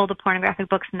would just pull the pornographic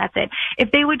books and that's it.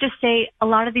 If they would just say a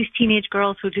lot of these teenage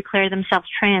girls who declare themselves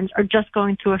trans are just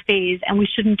going through a phase and we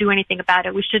shouldn't do anything about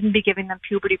it. We shouldn't be giving them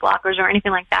puberty blockers or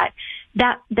anything like that.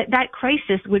 That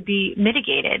crisis would be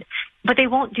mitigated. But they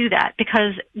won't do that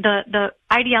because the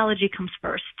ideology comes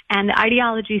first. And the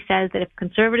ideology says that if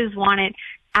conservatives want it,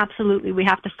 absolutely, we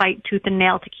have to fight tooth and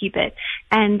nail to keep it.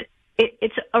 And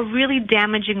it's a really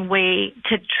damaging way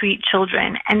to treat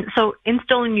children. And so in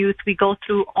Stolen Youth, we go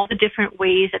through all the different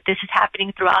ways that this is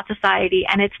happening throughout society.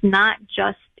 And it's not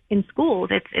just in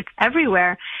schools. It's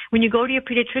everywhere. When you go to your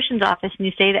pediatrician's office and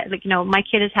you say that, my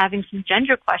kid is having some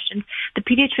gender questions, the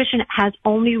pediatrician has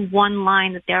only one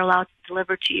line that they're allowed to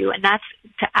deliver to you. And that's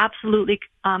to absolutely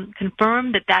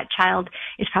confirm that child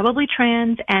is probably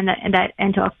trans and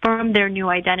to affirm their new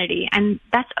identity. And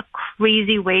that's a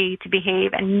crazy way to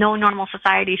behave, and no normal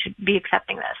society should be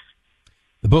accepting this.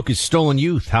 The book is Stolen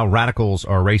Youth, How Radicals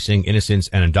Are Erasing Innocence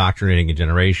and Indoctrinating a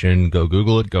Generation. Go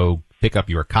Google it. Go pick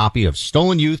up your copy of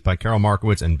Stolen Youth by Carol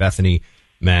Markowitz and Bethany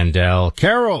Mandel.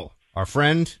 Carol, our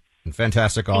friend and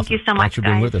fantastic author. Thank you so much, Thanks for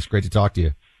being with us. Great to talk to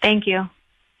you. Thank you.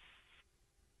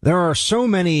 There are so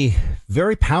many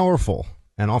very powerful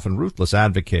and often ruthless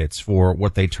advocates for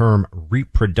what they term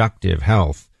reproductive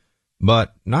health,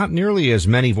 but not nearly as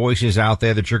many voices out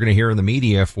there that you're going to hear in the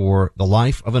media for the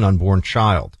life of an unborn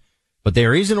child. But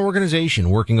there is an organization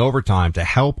working overtime to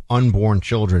help unborn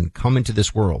children come into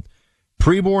this world.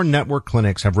 Preborn Network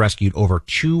clinics have rescued over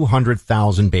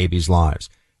 200,000 babies' lives.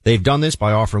 They've done this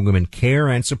by offering women care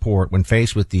and support when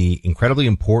faced with the incredibly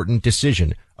important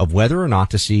decision of whether or not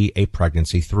to see a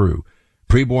pregnancy through.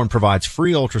 Preborn provides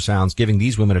free ultrasounds, giving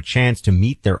these women a chance to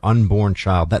meet their unborn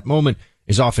child. That moment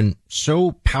is often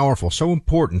so powerful, so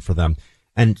important for them.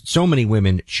 And so many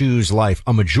women choose life,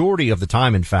 a majority of the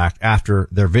time, in fact, after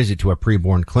their visit to a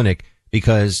preborn clinic,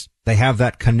 because they have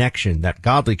that connection, that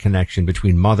godly connection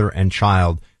between mother and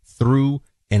child through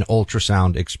an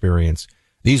ultrasound experience.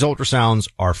 These ultrasounds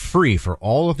are free for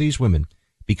all of these women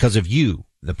because of you,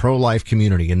 the pro-life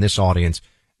community in this audience.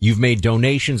 You've made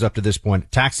donations up to this point,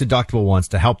 tax-deductible ones,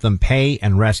 to help them pay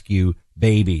and rescue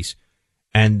babies.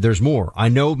 And there's more. I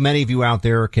know many of you out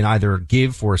there can either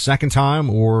give for a second time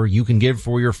or you can give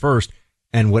for your first,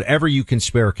 and whatever you can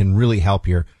spare can really help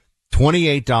here.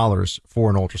 $28 for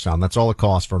an ultrasound. That's all it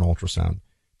costs for an ultrasound.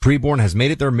 Preborn has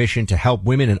made it their mission to help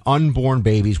women and unborn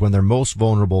babies when they're most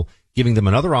vulnerable, giving them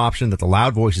another option that the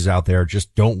loud voices out there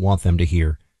just don't want them to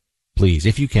hear. Please,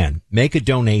 if you can, make a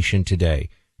donation today.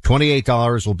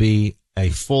 $28 will be a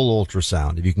full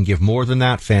ultrasound. If you can give more than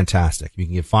that, fantastic. If you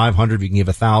can give $500, if you can give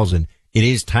 $1,000, it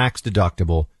is tax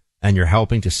deductible, and you're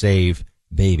helping to save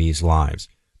babies' lives.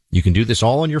 You can do this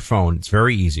all on your phone. It's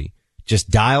very easy. Just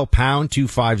dial pound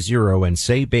 250 and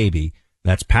say baby.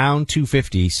 That's pound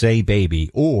 250, say baby.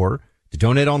 Or to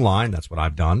donate online, that's what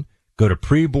I've done. Go to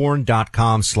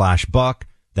preborn.com/buck.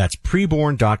 That's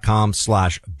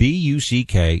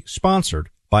preborn.com/BUCK, sponsored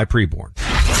by Preborn.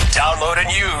 Download and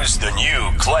use the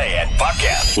new Clay and Buck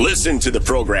app. Listen to the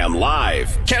program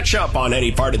live. Catch up on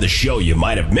any part of the show you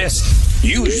might have missed.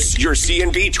 Use your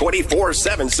C&B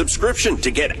 24/7 subscription to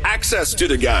get access to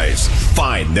the guys.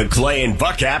 Find the Clay and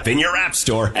Buck app in your app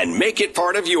store and make it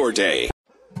part of your day.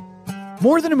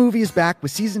 More Than a Movie is back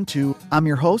with Season 2. I'm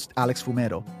your host, Alex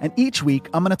Fumero. And each week,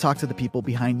 I'm going to talk to the people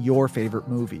behind your favorite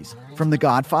movies. From The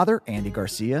Godfather, Andy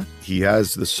Garcia. He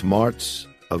has the smarts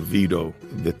of Vito,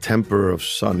 the temper of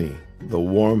Sonny, the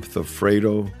warmth of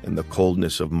Fredo, and the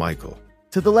coldness of Michael.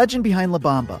 To the legend behind La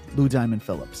Bamba, Lou Diamond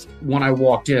Phillips. When I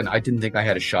walked in, I didn't think I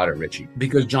had a shot at Richie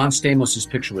because John Stamos'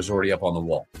 picture was already up on the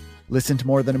wall. Listen to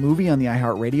More Than a Movie on the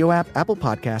iHeartRadio app, Apple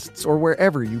Podcasts, or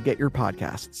wherever you get your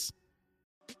podcasts.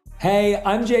 Hey,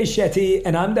 I'm Jay Shetty,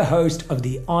 and I'm the host of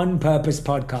the On Purpose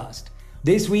podcast.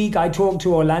 This week, I talked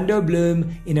to Orlando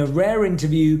Bloom in a rare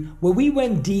interview where we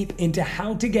went deep into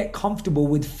how to get comfortable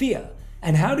with fear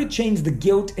and how to change the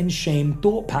guilt and shame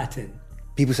thought pattern.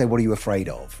 People say, what are you afraid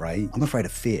of, right? I'm afraid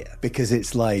of fear because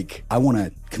it's like I want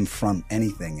to confront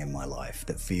anything in my life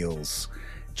that feels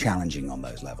challenging on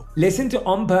those levels. Listen to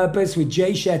On Purpose with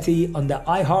Jay Shetty on the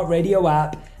iHeartRadio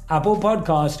app, Apple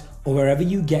Podcast, or wherever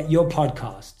you get your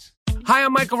podcasts. Hi,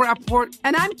 I'm Michael Rappaport.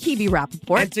 And I'm Kibi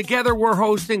Rappaport. And together we're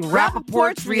hosting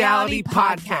Rappaport's Reality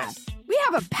Podcast. We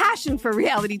have a passion for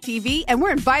reality TV, and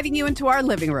we're inviting you into our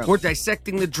living room. We're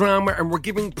dissecting the drama, and we're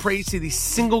giving praise to the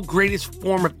single greatest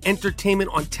form of entertainment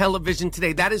on television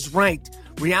today. That is right.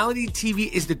 Reality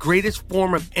TV is the greatest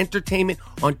form of entertainment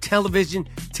on television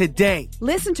today.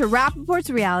 Listen to Rappaport's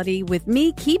Reality with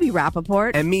me, Kibi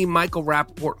Rappaport. And me, Michael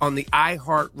Rappaport, on the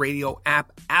iHeartRadio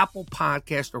app, Apple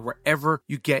Podcast, or wherever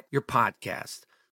you get your podcast.